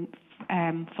time,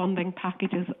 funding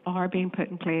packages are being put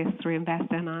in place through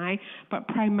Invest NI, but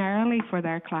primarily for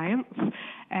their clients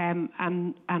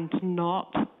and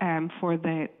not for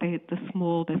the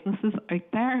small businesses out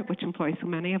there, which employ so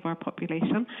many of our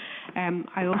population.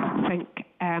 I also think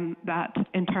that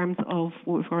in terms of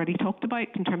what we've already talked about,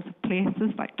 in terms of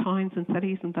places like towns and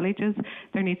cities and villages,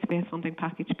 there needs to be a funding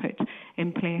package put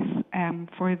in place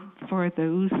for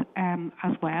those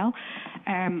as well.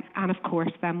 And of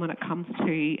course, then when it comes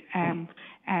to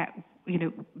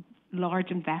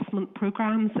large investment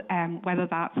programs, whether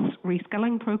that's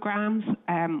reskilling programs,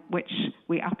 which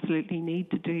we absolutely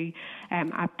need to do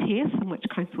at pace, and which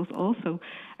councils also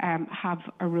have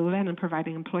a role in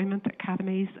providing employment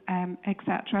academies,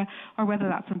 etc., or whether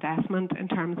that's investment in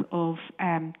terms of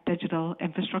digital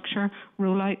infrastructure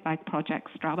rollout, like Project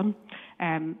Stratum.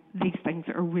 These things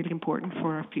are really important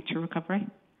for our future recovery.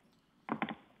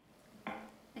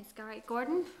 Thanks, Gary.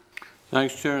 Gordon?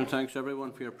 Thanks, Chair, and thanks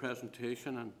everyone for your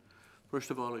presentation. And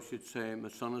first of all, I should say my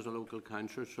son is a local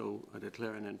councillor, so I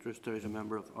declare an interest there as a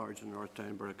member of Orange and North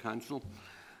Down Borough Council.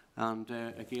 And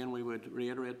again, we would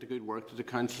reiterate the good work that the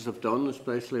councils have done,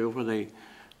 especially over the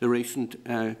recent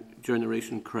during the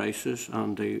recent crisis,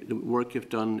 and the work you've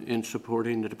done in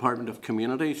supporting the Department of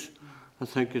Communities. I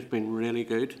think has been really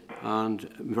good and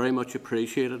very much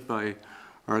appreciated by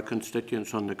our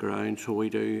constituents on the ground, so we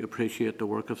do appreciate the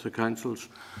work of the councils.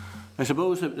 I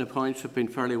suppose that the points have been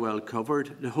fairly well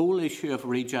covered. The whole issue of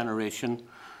regeneration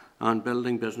and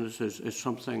building businesses is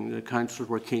something the councils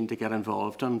were keen to get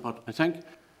involved in, but I think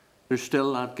there's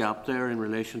still that gap there in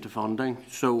relation to funding.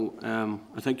 So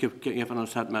I think you've given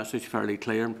us that message fairly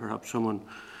clear, and perhaps someone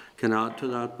can add to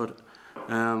that. But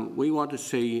we want to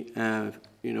see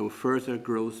further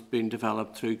growth being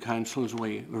developed through councils.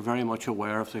 We're very much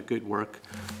aware of the good work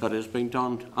that is being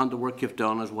done, and the work you've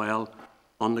done as well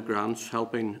on the grants,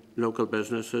 helping local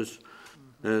businesses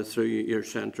through your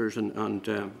centres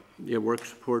and your work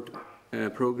support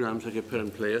programmes that you put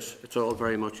in place. It's all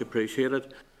very much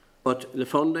appreciated. But the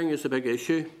funding is a big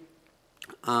issue,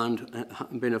 and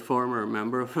being a former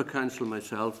member of a council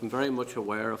myself, I'm very much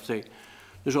aware of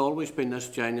there's always been this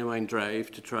genuine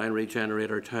drive to try and regenerate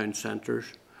our town centres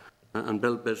and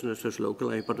build businesses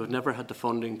locally, but we've never had the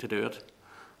funding to do it.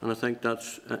 And I think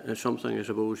that's something, I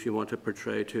suppose, you want to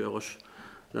portray to us,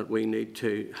 that we need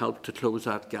to help to close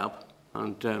that gap.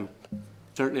 And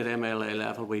certainly at MLA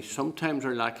level, we sometimes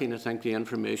are lacking, I think, the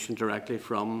information directly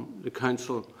from the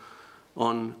council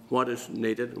on what is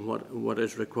needed and what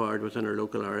is required within our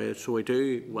local areas. So we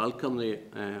do welcome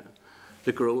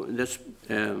this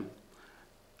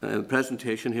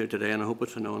presentation here today, and I hope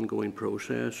it's an ongoing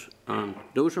process. And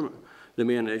those are the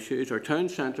main issues. Our town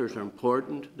centres are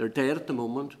important. They're dead at the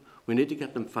moment. We need to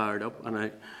get them fired up,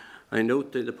 and I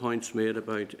note the points made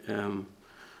about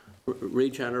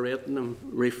regenerating them,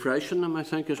 refreshing them, I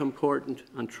think is important,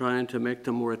 and trying to make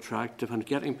them more attractive and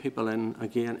getting people in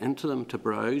again into them to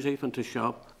browse, even to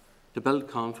shop, to build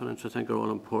confidence. I think are all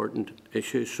important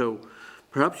issues. So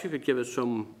perhaps you could give us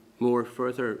some more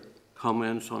further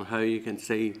comments on how you can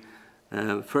see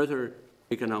further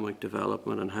economic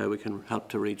development and how we can help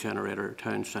to regenerate our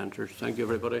town centres. Thank you,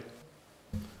 everybody.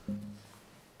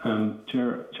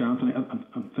 Chair Anthony,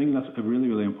 I think that's a really,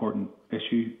 really important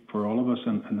issue for all of us,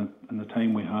 and the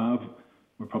time we have,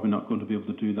 we're probably not going to be able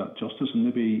to do that justice. And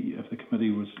maybe if the committee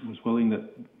was willing to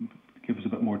give us a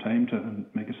bit more time to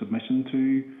make a submission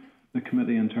to the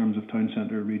committee in terms of town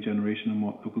centre regeneration and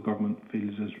what local government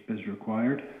feels is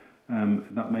required,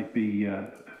 that might be, if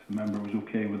the member was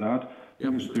okay with that.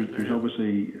 Yep. There's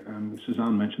obviously,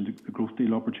 Suzanne mentioned the growth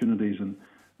deal opportunities, and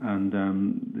and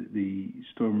the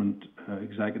Goernment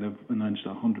executive announced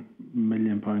 £100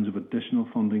 million of additional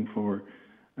funding for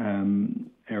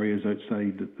areas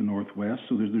outside the northwest.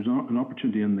 So there's an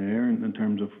opportunity in there in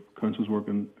terms of councils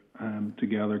working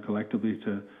together collectively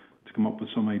to come up with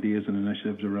some ideas and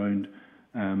initiatives around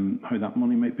how that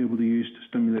money might be able to use to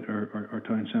stimulate our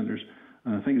town centres.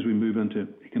 And I think as we move into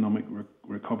economic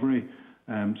recovery,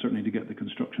 certainly to get the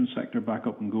construction sector back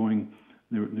up and going,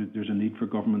 there's a need for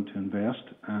government to invest,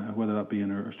 whether that be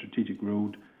in our strategic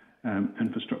road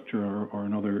infrastructure or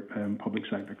in other public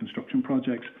sector construction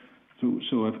projects. So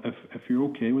if you're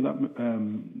okay with that,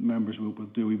 members, we'll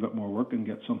do a wee bit more work and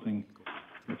get something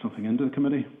into the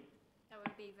committee. That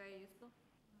would be very useful.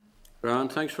 Ron,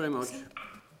 thanks very much.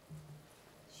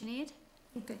 Sinead?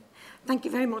 Okay. Thank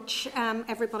you very much,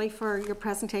 everybody, for your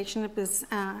presentation. It was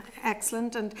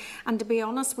excellent, and to be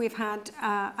honest, we've had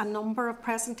a number of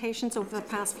presentations over the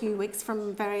past few weeks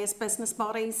from various business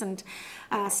bodies and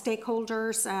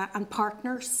stakeholders and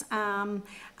partners, and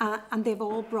they've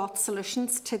all brought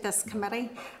solutions to this committee,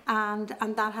 and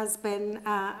that has been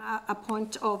a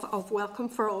point of welcome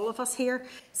for all of us here.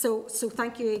 So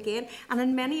thank you again. And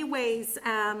in many ways,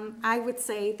 I would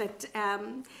say that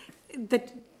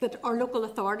that our local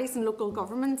authorities and local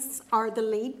governments are the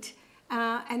lead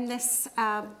in this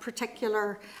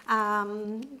particular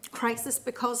crisis,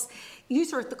 because you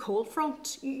are at the cold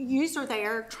front. You are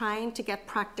there trying to get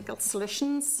practical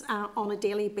solutions on a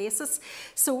daily basis.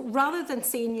 So rather than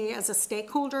seeing you as a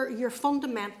stakeholder, you're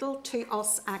fundamental to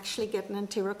us actually getting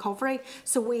into recovery.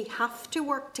 So we have to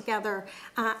work together,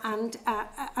 and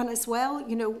as well,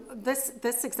 you know,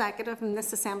 this executive and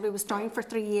this assembly was down for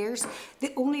 3 years.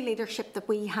 The only leadership that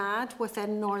we had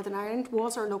within Northern Ireland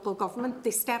was our local government.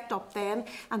 They stepped up then,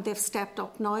 and they've stepped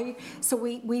up now. So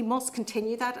we must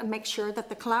continue that and make sure that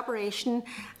the collaboration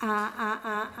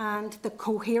and the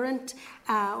coherent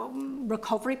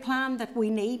recovery plan that we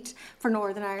need for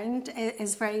Northern Ireland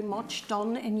is very much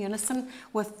done in unison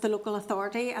with the local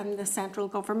authority and the central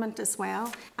government as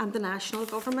well, and the national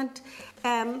government.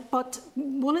 But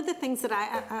one of the things that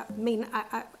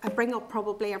I bring up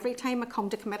probably every time I come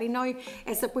to committee now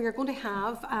is that we are going to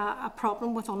have a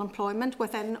problem with unemployment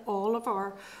within all of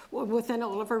our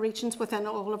regions, within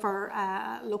all of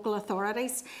our local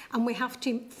authorities, and we have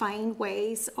to find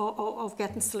ways of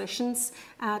getting solutions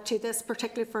to this,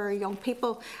 particularly for young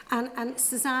people. And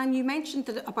Suzanne, you mentioned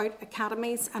about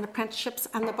academies and apprenticeships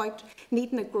and about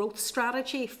needing a growth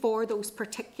strategy for those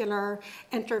particular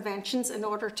interventions in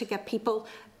order to get people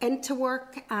into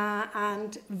work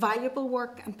and valuable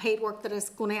work and paid work that is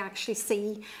going to actually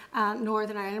see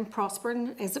Northern Ireland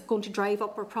prospering, is going to drive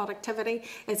up our productivity,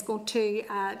 is going to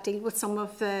deal with some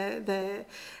of the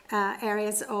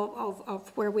areas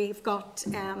of where we've got,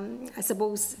 I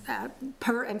suppose,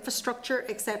 poor infrastructure,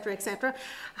 etc., etc.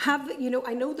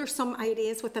 I know there's some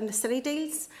ideas within the city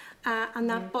deals and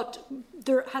that, but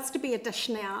there has to be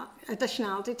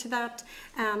additionality to that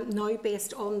now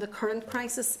based on the current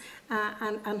crisis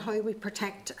and how we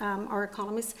protect our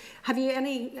economies. Have you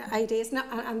any ideas?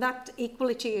 And that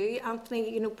equally to you,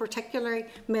 Anthony, particularly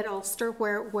Mid-Ulster,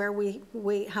 where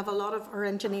we have a lot of our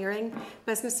engineering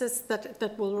businesses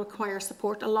that will require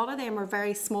support. A lot of them are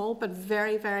very small but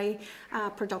very, very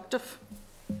productive.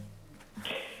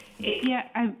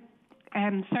 Yeah,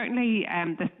 certainly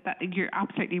you're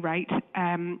absolutely right,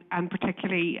 and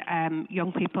particularly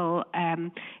young people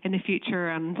in the future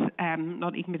and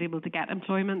not even being able to get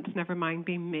employment, never mind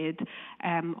being made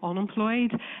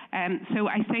unemployed. So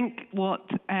I think what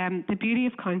the beauty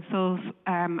of councils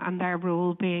and their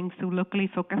role being so locally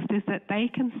focused is that they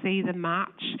can see the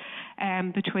match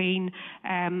between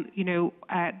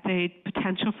the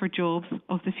potential for jobs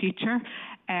of the future,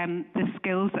 the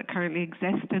skills that currently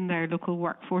exist in their local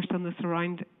workforce and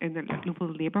in their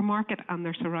local labour market and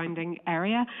their surrounding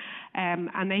area,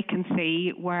 and they can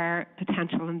see where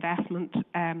potential investment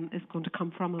is going to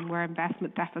come from and where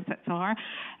investment deficits are,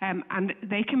 and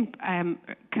they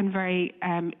can very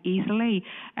easily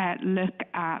look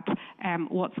at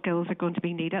what skills are going to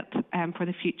be needed for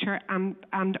the future,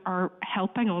 and are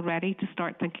helping already to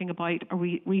start thinking about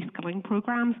reskilling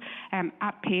programmes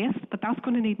at pace, but that's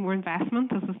going to need more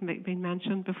investment, as has been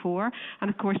mentioned before. And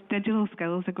of course, digital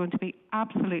skills are going to be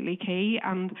absolutely key,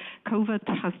 and COVID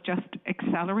has just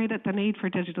accelerated the need for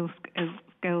digital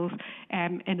skills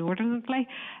inordinately.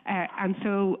 And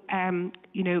so,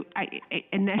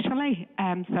 initially,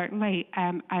 certainly,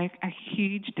 a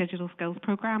huge digital skills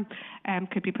programme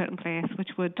could be put in place, which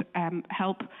would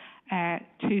help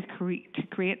to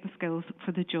create the skills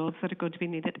for the jobs that are going to be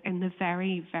needed in the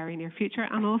very, very near future.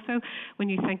 And also, when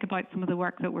you think about some of the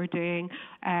work that we're doing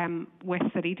with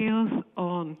City Deals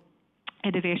on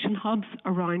innovation hubs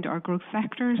around our growth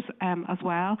sectors as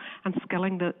well, and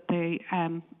skilling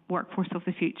the workforce of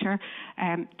the future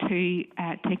to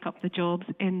take up the jobs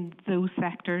in those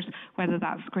sectors, whether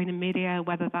that's screen and media,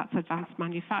 whether that's advanced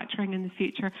manufacturing in the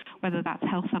future, whether that's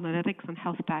health analytics and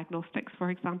health diagnostics, for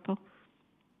example.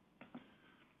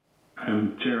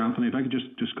 Chair Anthony, if I could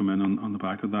just come in on the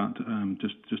back of that,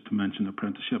 just to mention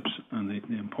apprenticeships and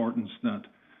the importance that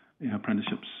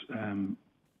apprenticeships,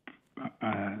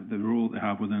 the role they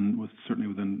have certainly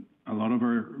within a lot of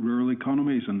our rural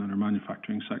economies and our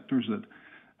manufacturing sectors, that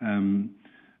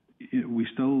we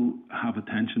still have a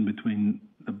tension between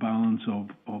the balance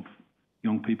of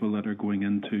young people that are going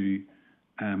into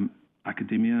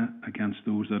academia against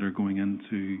those that are going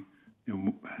into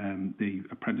the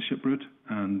apprenticeship route,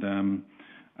 and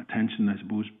a tension, I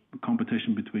suppose,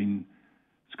 competition between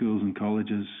schools and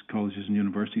colleges and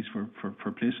universities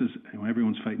for places.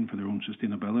 Everyone's fighting for their own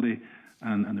sustainability,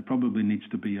 and there probably needs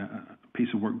to be a piece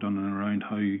of work done around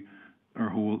how our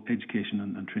whole education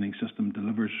and training system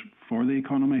delivers for the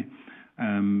economy.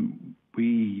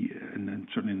 We, and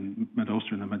certainly in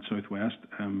Mid-Ulster and the Mid-Southwest,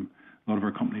 a lot of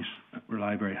our companies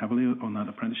rely very heavily on that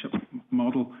apprenticeship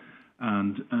model.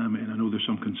 And I know there's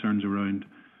some concerns around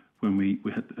when we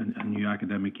hit a new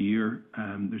academic year,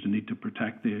 there's a need to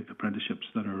protect the apprenticeships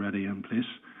that are already in place,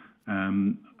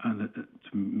 and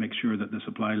to make sure that the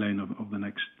supply line of the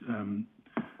next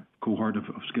cohort of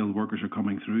skilled workers are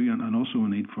coming through, and also a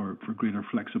need for greater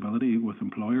flexibility with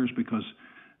employers, because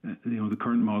the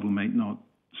current model might not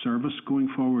serve us going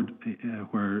forward,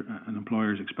 where an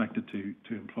employer is expected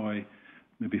to employ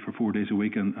maybe for 4 days a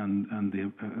week, and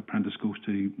the apprentice goes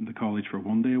to the college for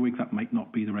 1 day a week. That might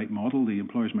not be the right model. The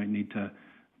employers mightn't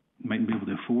be able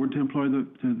to afford to employ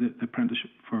the apprentice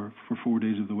for 4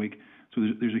 days of the week. So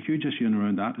there's a huge issue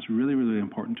around that. It's really, really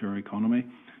important to our economy.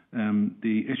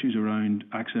 The issues around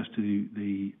access to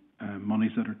the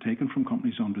monies that are taken from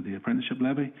companies under the apprenticeship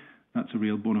levy, that's a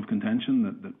real bone of contention,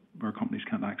 that our companies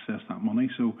can't access that money.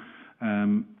 So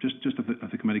just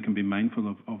if the committee can be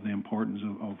mindful of the importance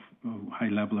of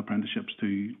high-level apprenticeships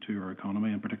to our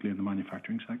economy, and particularly in the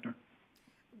manufacturing sector.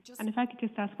 And if I could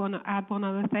just add one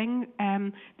other thing,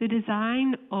 the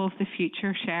design of the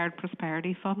future Shared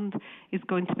Prosperity Fund is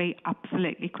going to be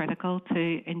absolutely critical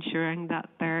to ensuring that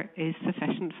there is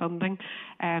sufficient funding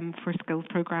for skills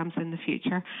programmes in the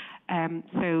future.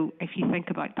 So if you think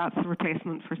about that's the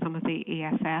replacement for some of the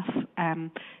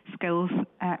ESF skills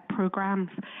programmes.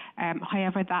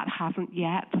 However, that hasn't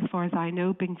yet, as far as I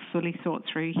know, been fully thought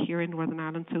through here in Northern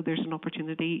Ireland. So there's an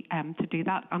opportunity to do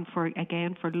that, and for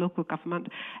local government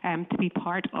to be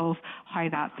part of how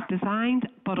that's designed,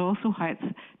 but also how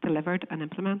it's delivered and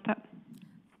implemented.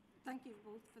 Thank you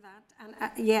both for that.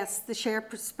 And yes, the Shared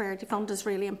Prosperity Fund is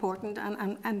really important,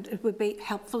 and it would be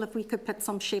helpful if we could put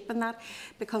some shape in that,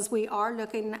 because we are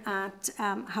looking at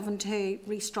having to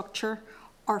restructure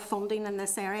our funding in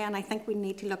this area, and I think we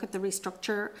need to look at the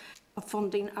restructure of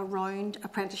funding around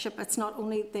apprenticeship. It's not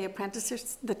only the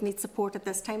apprentices that need support at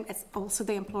this time, it's also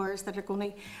the employers that are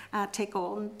going to take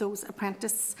on those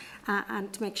apprentices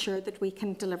and to make sure that we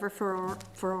can deliver for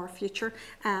our future.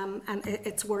 And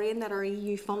it's worrying that our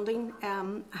EU funding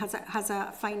has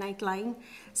a finite line,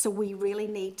 so we really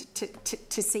need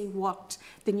to see what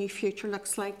the new future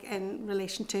looks like in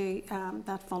relation to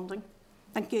that funding.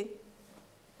 Thank you.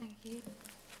 Thank you.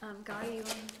 Gary, you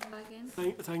want to come back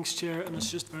in? Thanks, Chair. And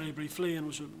it's just very briefly, and it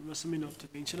was missing me not to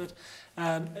mention it.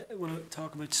 When I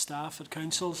talk about staff at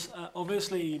councils,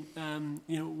 obviously,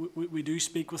 we do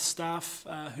speak with staff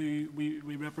who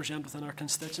we represent within our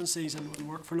constituencies and we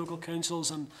work for local councils,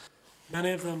 and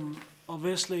many of them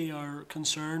obviously are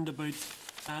concerned about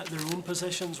their own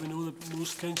positions. We know that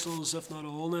most councils, if not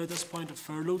all now at this point, have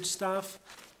furloughed staff.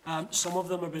 Some of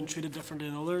them have been treated differently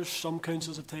than others. Some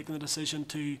councils have taken the decision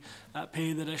to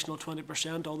pay the additional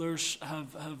 20%. Others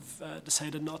have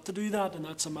decided not to do that, and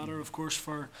that's a matter, of course,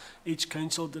 for each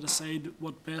council to decide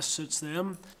what best suits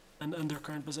them and their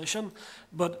current position.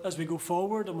 But as we go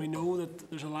forward, and we know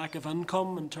that there's a lack of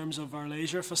income in terms of our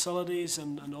leisure facilities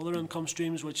and other income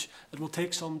streams, which it will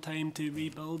take some time to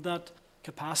rebuild that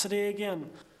capacity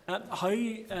again. How,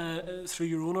 through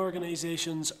your own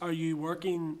organisations, are you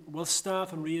working with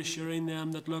staff and reassuring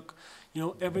them that, look,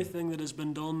 everything that has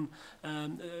been done,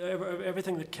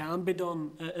 everything that can be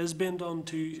done is being done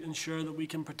to ensure that we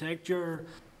can protect your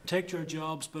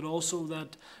jobs, but also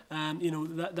that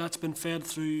that's been fed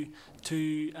through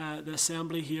to the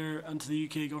Assembly here and to the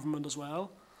UK government as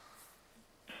well?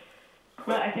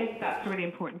 Well, I think that's a really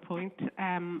important point.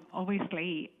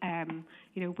 Obviously,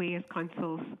 we as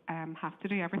councils have to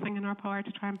do everything in our power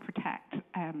to try and protect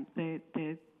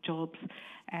the jobs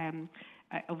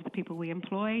of the people we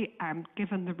employ,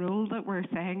 given the role that we're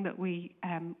saying that we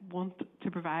want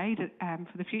to provide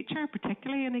for the future,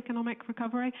 particularly in economic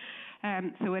recovery.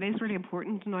 So it is really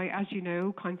important. Now, as you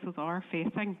know, councils are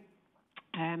facing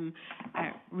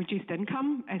reduced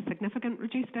income, a significant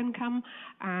reduced income,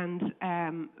 and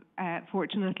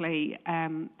fortunately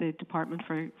the Department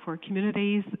for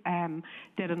Communities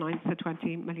did announce a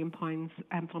 £20 million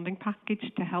funding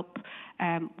package to help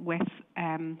with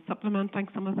supplementing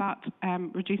some of that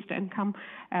reduced income,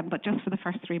 but just for the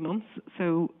first 3 months,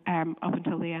 so up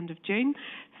until the end of June.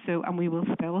 So, and we will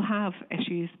still have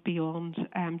issues beyond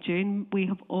June. We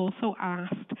have also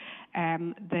asked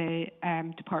the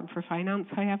Department for Finance,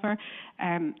 however,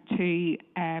 to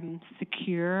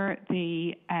secure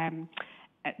the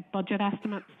budget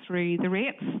estimates through the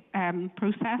rates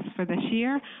process for this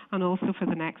year and also for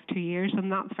the next 2 years,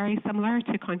 and that's very similar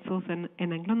to councils in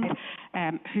England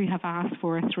who have asked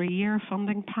for a 3-year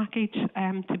funding package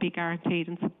to be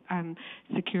guaranteed and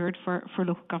secured for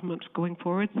local government going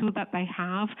forward, so that they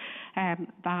have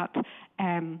that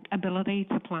ability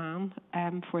to plan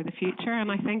for the future.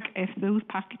 And I think if those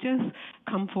packages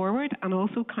come forward, and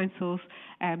also councils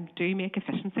do make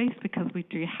efficiencies, because we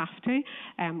do have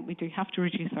to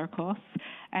reduce our costs,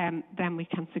 then we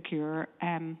can secure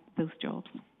those jobs.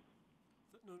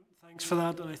 Thanks for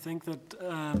that. And I think that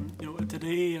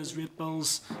today, as rate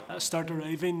bills start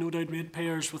arriving, no doubt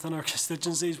ratepayers within our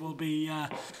constituencies will be,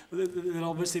 they'll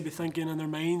obviously be thinking in their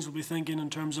minds, will be thinking in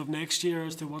terms of next year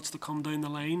as to what's to come down the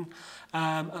line.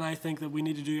 And I think that we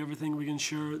need to do everything we can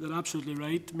ensure that, absolutely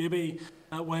right. Maybe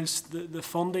whilst the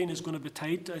funding is going to be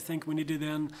tight, I think we need to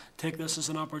then take this as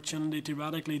an opportunity to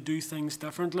radically do things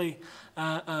differently.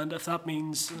 And if that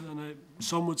means,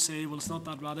 some would say, well, it's not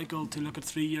that radical to look at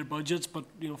 3-year budgets, but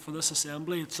for this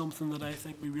Assembly, it's something that I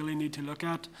think we really need to look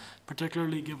at,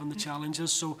 particularly given the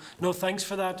challenges. So, no, thanks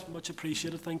for that. Much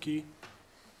appreciated. Thank you.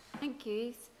 Thank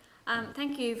you.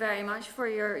 Thank you very much for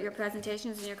your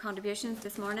presentations and your contributions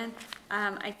this morning.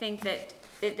 I think that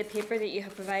the paper that you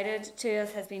have provided to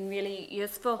us has been really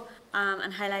useful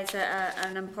and highlights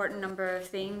an important number of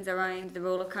themes around the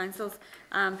role of councils,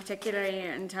 particularly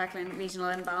in tackling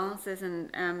regional imbalances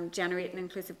and generating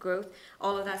inclusive growth.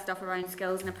 All of that stuff around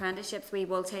skills and apprenticeships we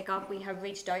will take up. We have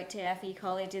reached out to FE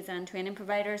colleges and training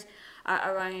providers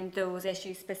around those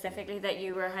issues specifically that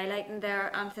you were highlighting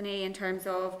there, Anthony, in terms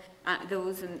of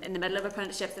those in the middle of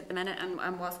apprenticeships at the minute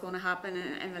and what's going to happen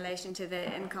in relation to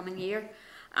the incoming year.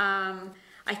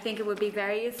 I think it would be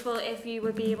very useful if you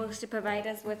would be able to provide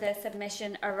us with a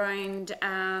submission around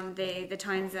the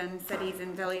towns and cities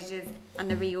and villages and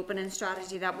the reopening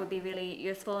strategy. That would be really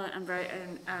useful, and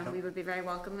we would be very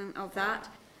welcoming of that.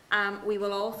 We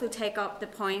will also take up the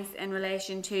points in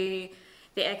relation to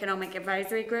the Economic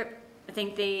Advisory Group. I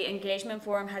think the engagement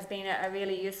forum has been a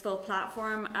really useful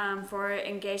platform for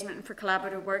engagement and for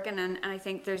collaborative working, and I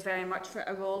think there's very much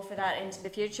a role for that into the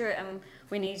future, and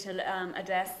we need to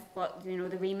address what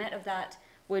the remit of that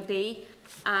would be.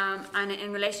 And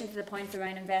in relation to the points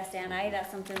around Invest NI,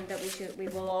 that's something that we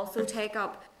will also take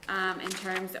up in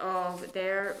terms of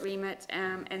their remit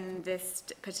in this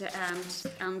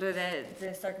under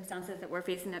the circumstances that we're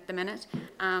facing at the minute,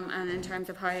 and in terms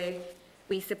of how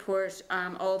we support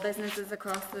all businesses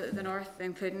across the north,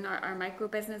 including our micro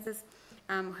businesses,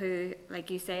 who, like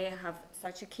you say, have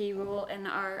such a key role in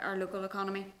our local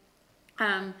economy.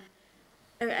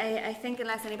 I think,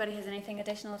 unless anybody has anything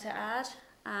additional to add.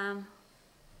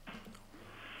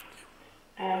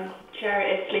 Chair,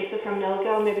 it's Lisa from NILGA.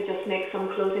 I'll maybe just make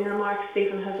some closing remarks.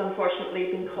 Stephen has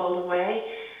unfortunately been called away.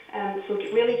 So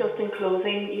really just in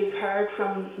closing, you've heard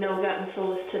from NILGA and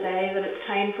Solace today that it's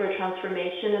time for a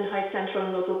transformation in how central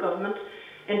and local government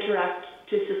interact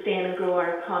to sustain and grow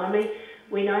our economy.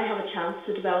 We now have a chance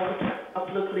to develop a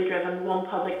locally driven one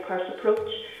public purse approach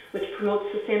which promotes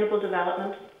sustainable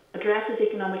development, addresses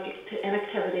economic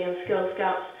inactivity and skills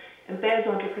gaps, embeds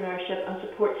entrepreneurship and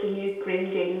supports a new Green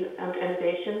Deal and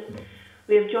innovation.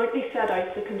 We have jointly set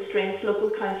out the constraints local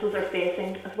councils are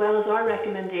facing, as well as our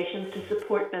recommendations to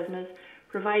support business,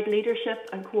 provide leadership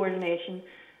and coordination,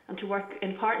 and to work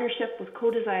in partnership with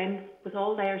co-design with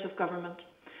all layers of government.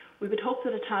 We would hope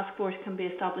that a task force can be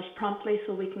established promptly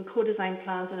so we can co-design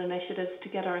plans and initiatives to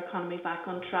get our economy back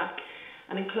on track.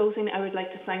 And in closing, I would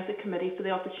like to thank the committee for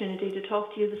the opportunity to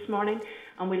talk to you this morning,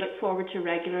 and we look forward to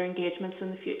regular engagements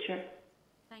in the future.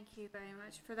 Thank you very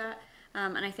much for that.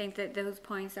 And I think that those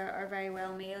points are very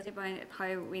well made about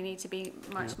how we need to be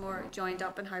much more joined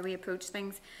up in how we approach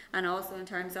things, and also in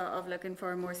terms of looking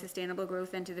for more sustainable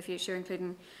growth into the future,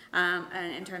 including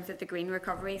in terms of the green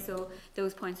recovery. So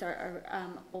those points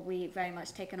will be very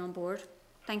much taken on board.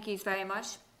 Thank you very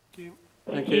much. Thank you.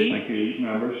 Thank you. Thank you,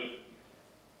 members.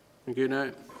 Thank you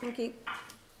now. Thank you.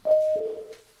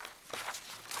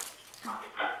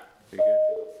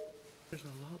 There's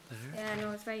a lot there. Yeah,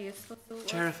 no, it's very useful.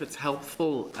 Chair, if it's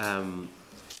helpful,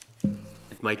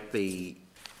 it might be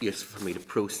useful for me to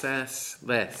process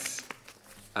this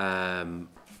and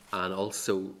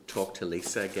also talk to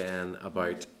Lisa again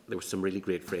about, there were some really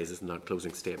great phrases in that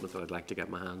closing statement that I'd like to get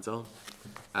my hands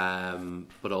on,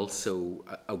 but also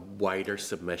a wider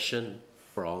submission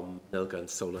from NILGA and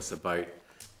Solace about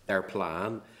their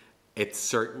plan. It's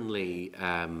certainly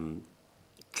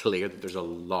clear that there's a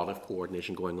lot of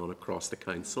coordination going on across the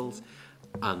councils,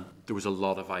 and there was a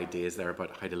lot of ideas there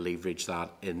about how to leverage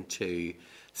that into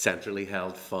centrally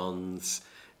held funds,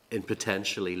 in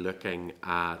potentially looking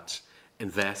at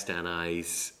Invest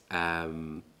NI's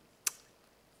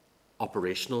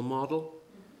operational model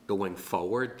going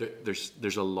forward.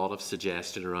 There's a lot of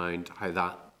suggestion around how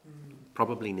that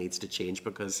probably needs to change,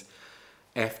 because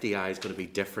FDI is going to be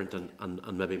different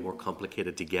and maybe more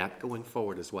complicated to get going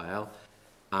forward as well.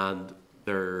 And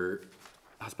there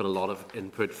has been a lot of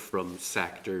input from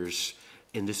sectors,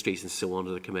 industries and so on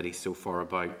to the committee so far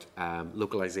about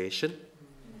localisation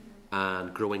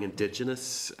and growing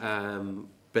indigenous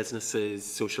businesses,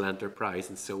 social enterprise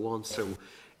and so on. So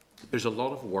there's a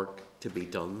lot of work to be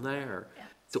done there. Yeah.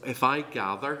 So if I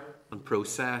gather and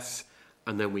process,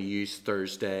 and then we use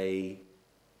Thursday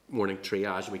morning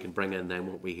triage, and we can bring in then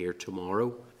what we hear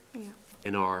tomorrow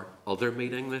in our other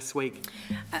meeting this week.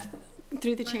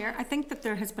 Through the chair, I think that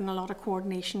there has been a lot of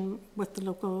coordination with the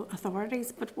local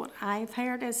authorities, but what I've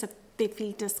heard is that they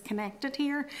feel disconnected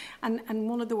here, and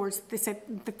one of the words they said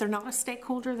that they're not a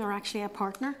stakeholder, they're actually a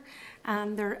partner,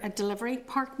 and they're a delivery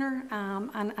partner,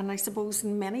 and I suppose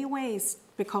in many ways,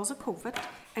 because of COVID,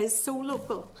 is so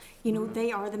local. You know,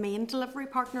 they are the main delivery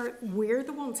partner. We're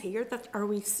the ones here that are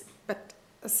but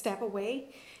a step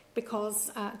away,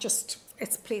 because just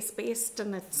it's place-based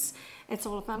and it's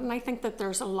all of that. And I think that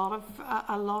there's a lot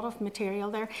of material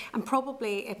there, and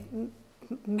probably it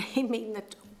may mean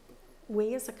that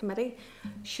we as a committee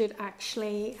should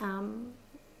actually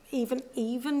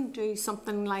even do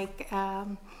something like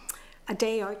a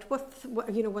day out with,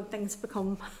 you know, when things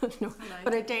become no,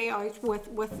 but a day out with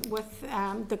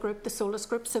the group, the Solace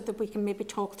group, so that we can maybe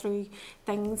talk through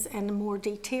things in more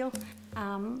detail,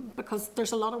 because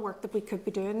there's a lot of work that we could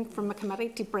be doing from a committee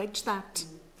to bridge that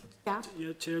gap.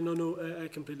 Yeah, Chair, no, I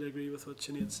completely agree with what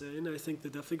Sinead's saying. I think the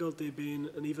difficulty being,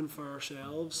 and even for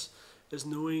ourselves, is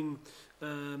knowing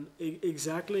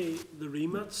exactly the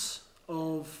remits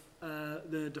of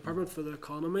the Department for the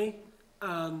Economy,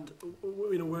 and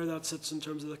you know where that sits in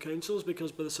terms of the councils,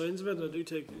 because by the sounds of it, and I do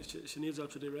take Sinead's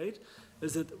absolutely right,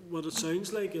 is that what it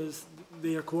sounds like is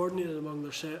they are coordinated among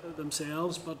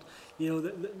themselves, but you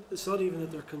know it's not even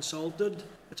that they're consulted.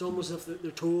 It's almost as if they're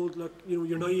told, look, you know,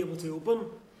 you're now able to open,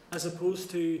 as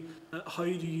opposed to how do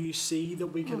you see that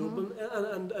we can open,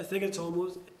 and I think it's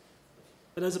almost.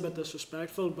 It is a bit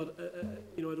disrespectful, but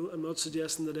you know, I'm not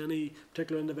suggesting that any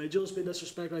particular individual has been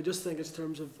disrespectful. I just think it's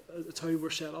terms of it's how we're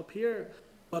set up here.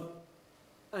 But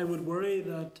I would worry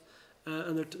that,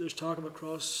 and there's talk of a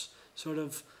cross sort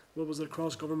of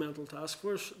cross-governmental task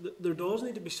force. There does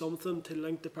need to be something to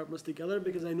link departments together,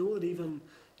 because I know that even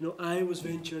I was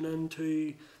venturing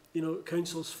into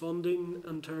council's funding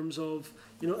in terms of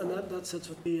and that sits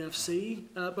with BFC,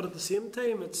 but at the same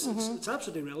time it's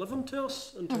absolutely relevant to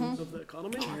us in terms of the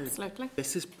economy. Absolutely.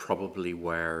 This is probably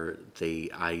where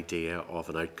the idea of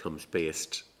an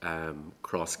outcomes-based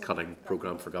cross-cutting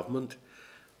programme for government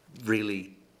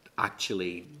really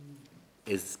actually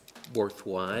is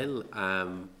worthwhile,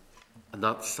 and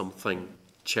that's something,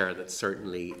 Chair, that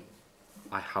certainly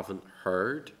I haven't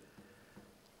heard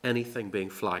anything being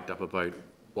flagged up about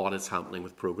what is happening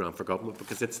with Programme for Government,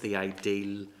 because it's the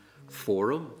ideal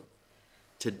forum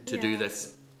to do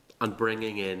this, and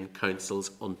bringing in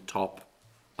councils on top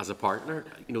as a partner.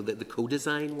 You know, the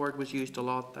co-design word was used a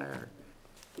lot there.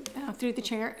 Through the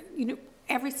chair,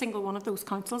 every single one of those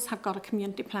councils have got a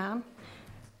community plan.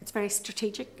 It's very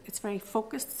strategic, it's very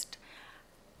focused,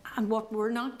 and what we're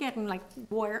not getting, like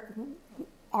where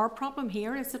our problem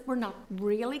here is that we're not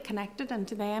really connected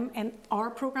into them in our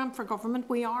programme for government.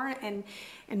 We are in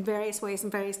various ways in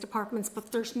various departments,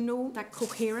 but there's no that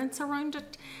coherence around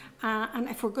it. And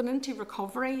if we're going into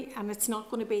recovery, and it's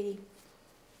not going to be,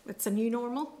 it's a new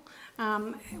normal,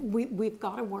 we've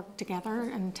got to work together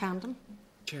in tandem.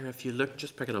 Chair, if you look,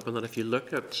 just picking up on that, if you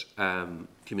look at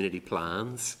community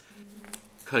plans,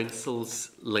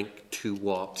 councils link to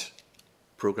what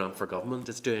Programme for Government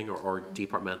is doing, or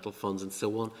departmental funds and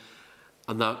so on,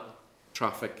 and that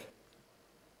traffic,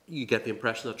 you get the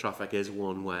impression that traffic is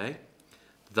one way.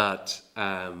 that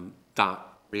that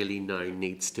really now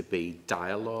needs to be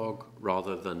dialogue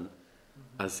rather than,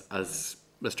 as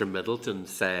Mr. Middleton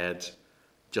said,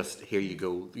 just here you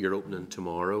go, you're opening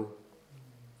tomorrow.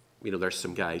 You know, there's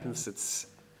some guidance. It's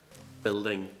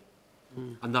building,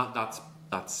 and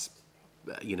that's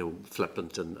you know,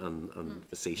 flippant and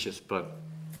facetious, but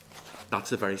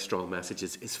that's a very strong message.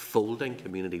 Is folding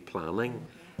community planning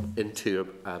into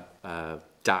a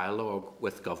dialogue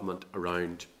with government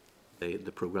around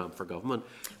the programme for government,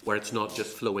 where it's not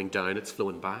just flowing down, it's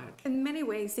flowing back. In many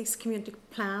ways, these community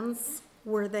plans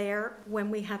were there when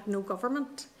we had no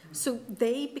government. So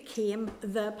they became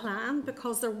the plan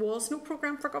because there was no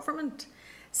programme for government.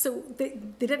 So they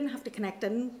didn't have to connect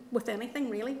in with anything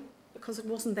really, because it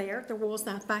wasn't there. There was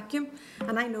that vacuum.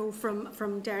 And I know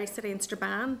from Derry City and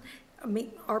Strabane,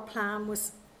 our plan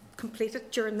was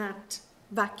completed during that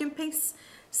vacuum piece.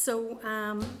 So,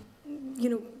 you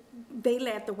know, they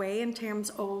led the way in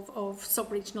terms of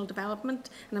sub-regional development,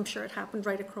 and I'm sure it happened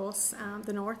right across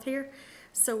the north here.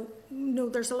 So, no,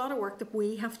 there's a lot of work that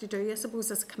we have to do, I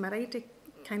suppose, as a committee to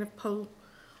kind of pull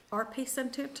our piece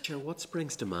into it. Chair, what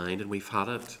springs to mind, and we've had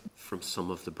it from some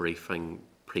of the briefing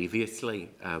previously,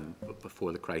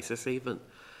 before the crisis even,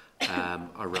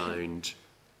 around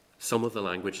some of the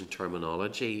language and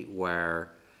terminology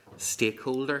where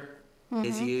stakeholder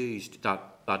is used,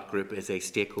 that group is a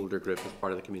stakeholder group as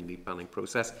part of the community planning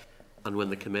process. And when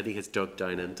the committee has dug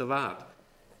down into that,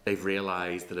 they've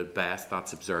realised that at best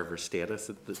that's observer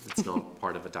status, it's not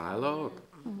part of a dialogue.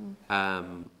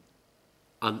 And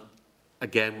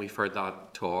again, we've heard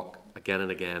that talk again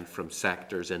and again from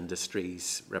sectors,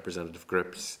 industries, representative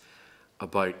groups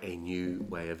about a new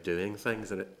way of doing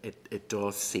things. And it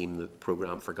does seem that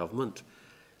programme for government,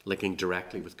 linking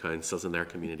directly with councils and their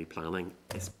community planning,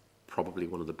 is probably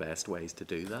one of the best ways to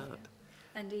do that.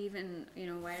 And even, you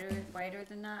know, wider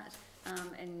than that,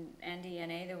 in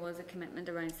NDNA there was a commitment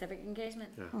around civic engagement,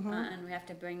 and we have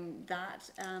to bring that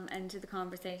into the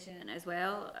conversation as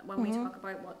well when we talk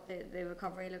about what the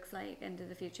recovery looks like into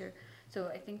the future. So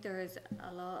I think there is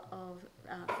a lot of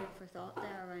food for thought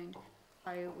there around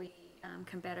how we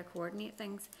can better coordinate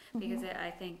things, because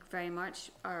I think very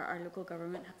much our local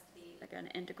government has to be like an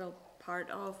integral part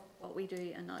of what we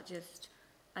do, and not just,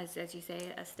 as you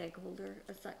say, a stakeholder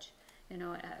as such. You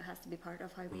know, it has to be part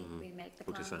of how we make the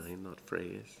plans. Co-design, not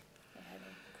phrase.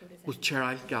 Well, Chair,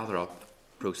 I'll gather up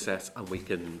process and we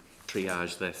can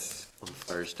triage this on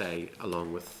Thursday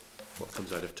along with what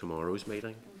comes out of tomorrow's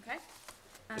meeting. Okay.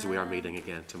 Because we are meeting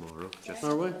again tomorrow.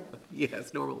 Are we?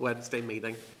 Yes, normal Wednesday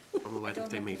meeting. Normal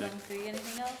Wednesday meeting. Don't through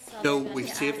anything else? No, we've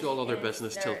saved all other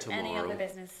business till tomorrow. Any other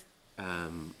business?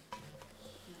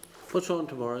 What's on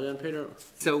tomorrow then, Peter?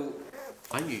 So,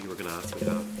 I knew you were going to ask me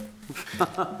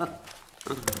that.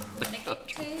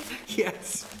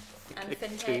 Yes. And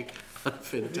fintech.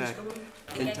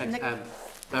 And fintech.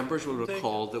 Members will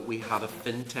recall that we had a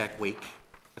fintech week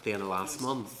at the end of last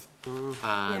month,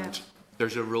 and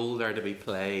there's a role there to be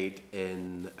played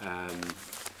in a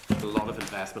lot of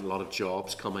investment, a lot of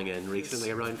jobs coming in recently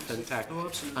around fintech,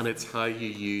 and it's how you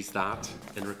use that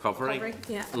in recovery.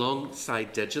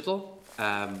 Alongside digital.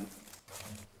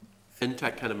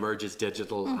 Fintech kind of merges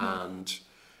digital and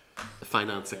the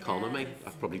finance economy.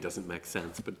 That probably doesn't make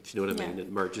sense, but you know what I mean?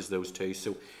 It merges those two.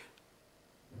 So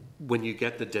when you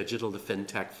get the digital, the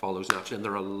fintech follows naturally, and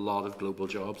there are a lot of global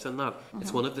jobs in that.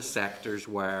 It's one of the sectors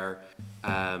where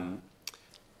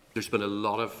there's been a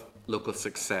lot of local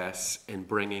success in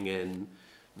bringing in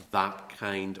that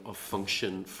kind of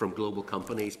function from global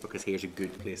companies, because here's a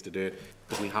good place to do it,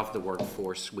 because we have the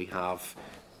workforce, we have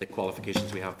the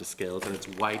qualifications, we have the skills, and it's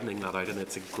widening that out, and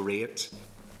it's a great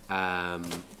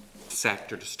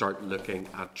sector to start looking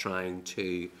at trying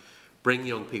to bring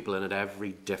young people in at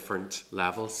every different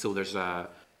level. So there's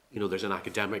there's an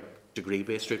academic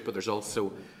degree-based route, but there's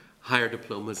also higher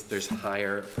diplomas, there's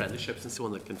higher apprenticeships and so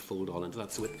on that can fold all into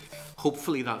that. So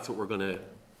hopefully that's what we're going to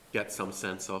get some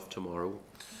sense of tomorrow.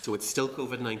 So it's still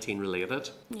COVID-19 related,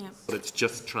 but it's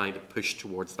just trying to push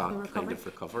towards that kind of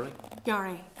recovery.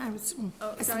 Gary, I'll just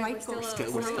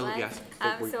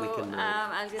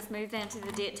move then to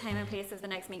the date, time and place of the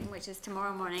next meeting, which is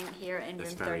tomorrow morning here in room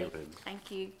 30.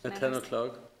 Thank you. At 10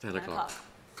 o'clock. 10 o'clock.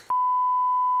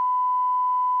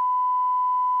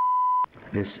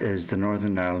 This is the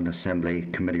Northern Ireland Assembly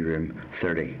Committee Room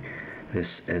 30. This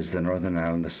is the Northern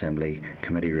Ireland Assembly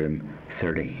Committee Room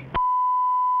 30.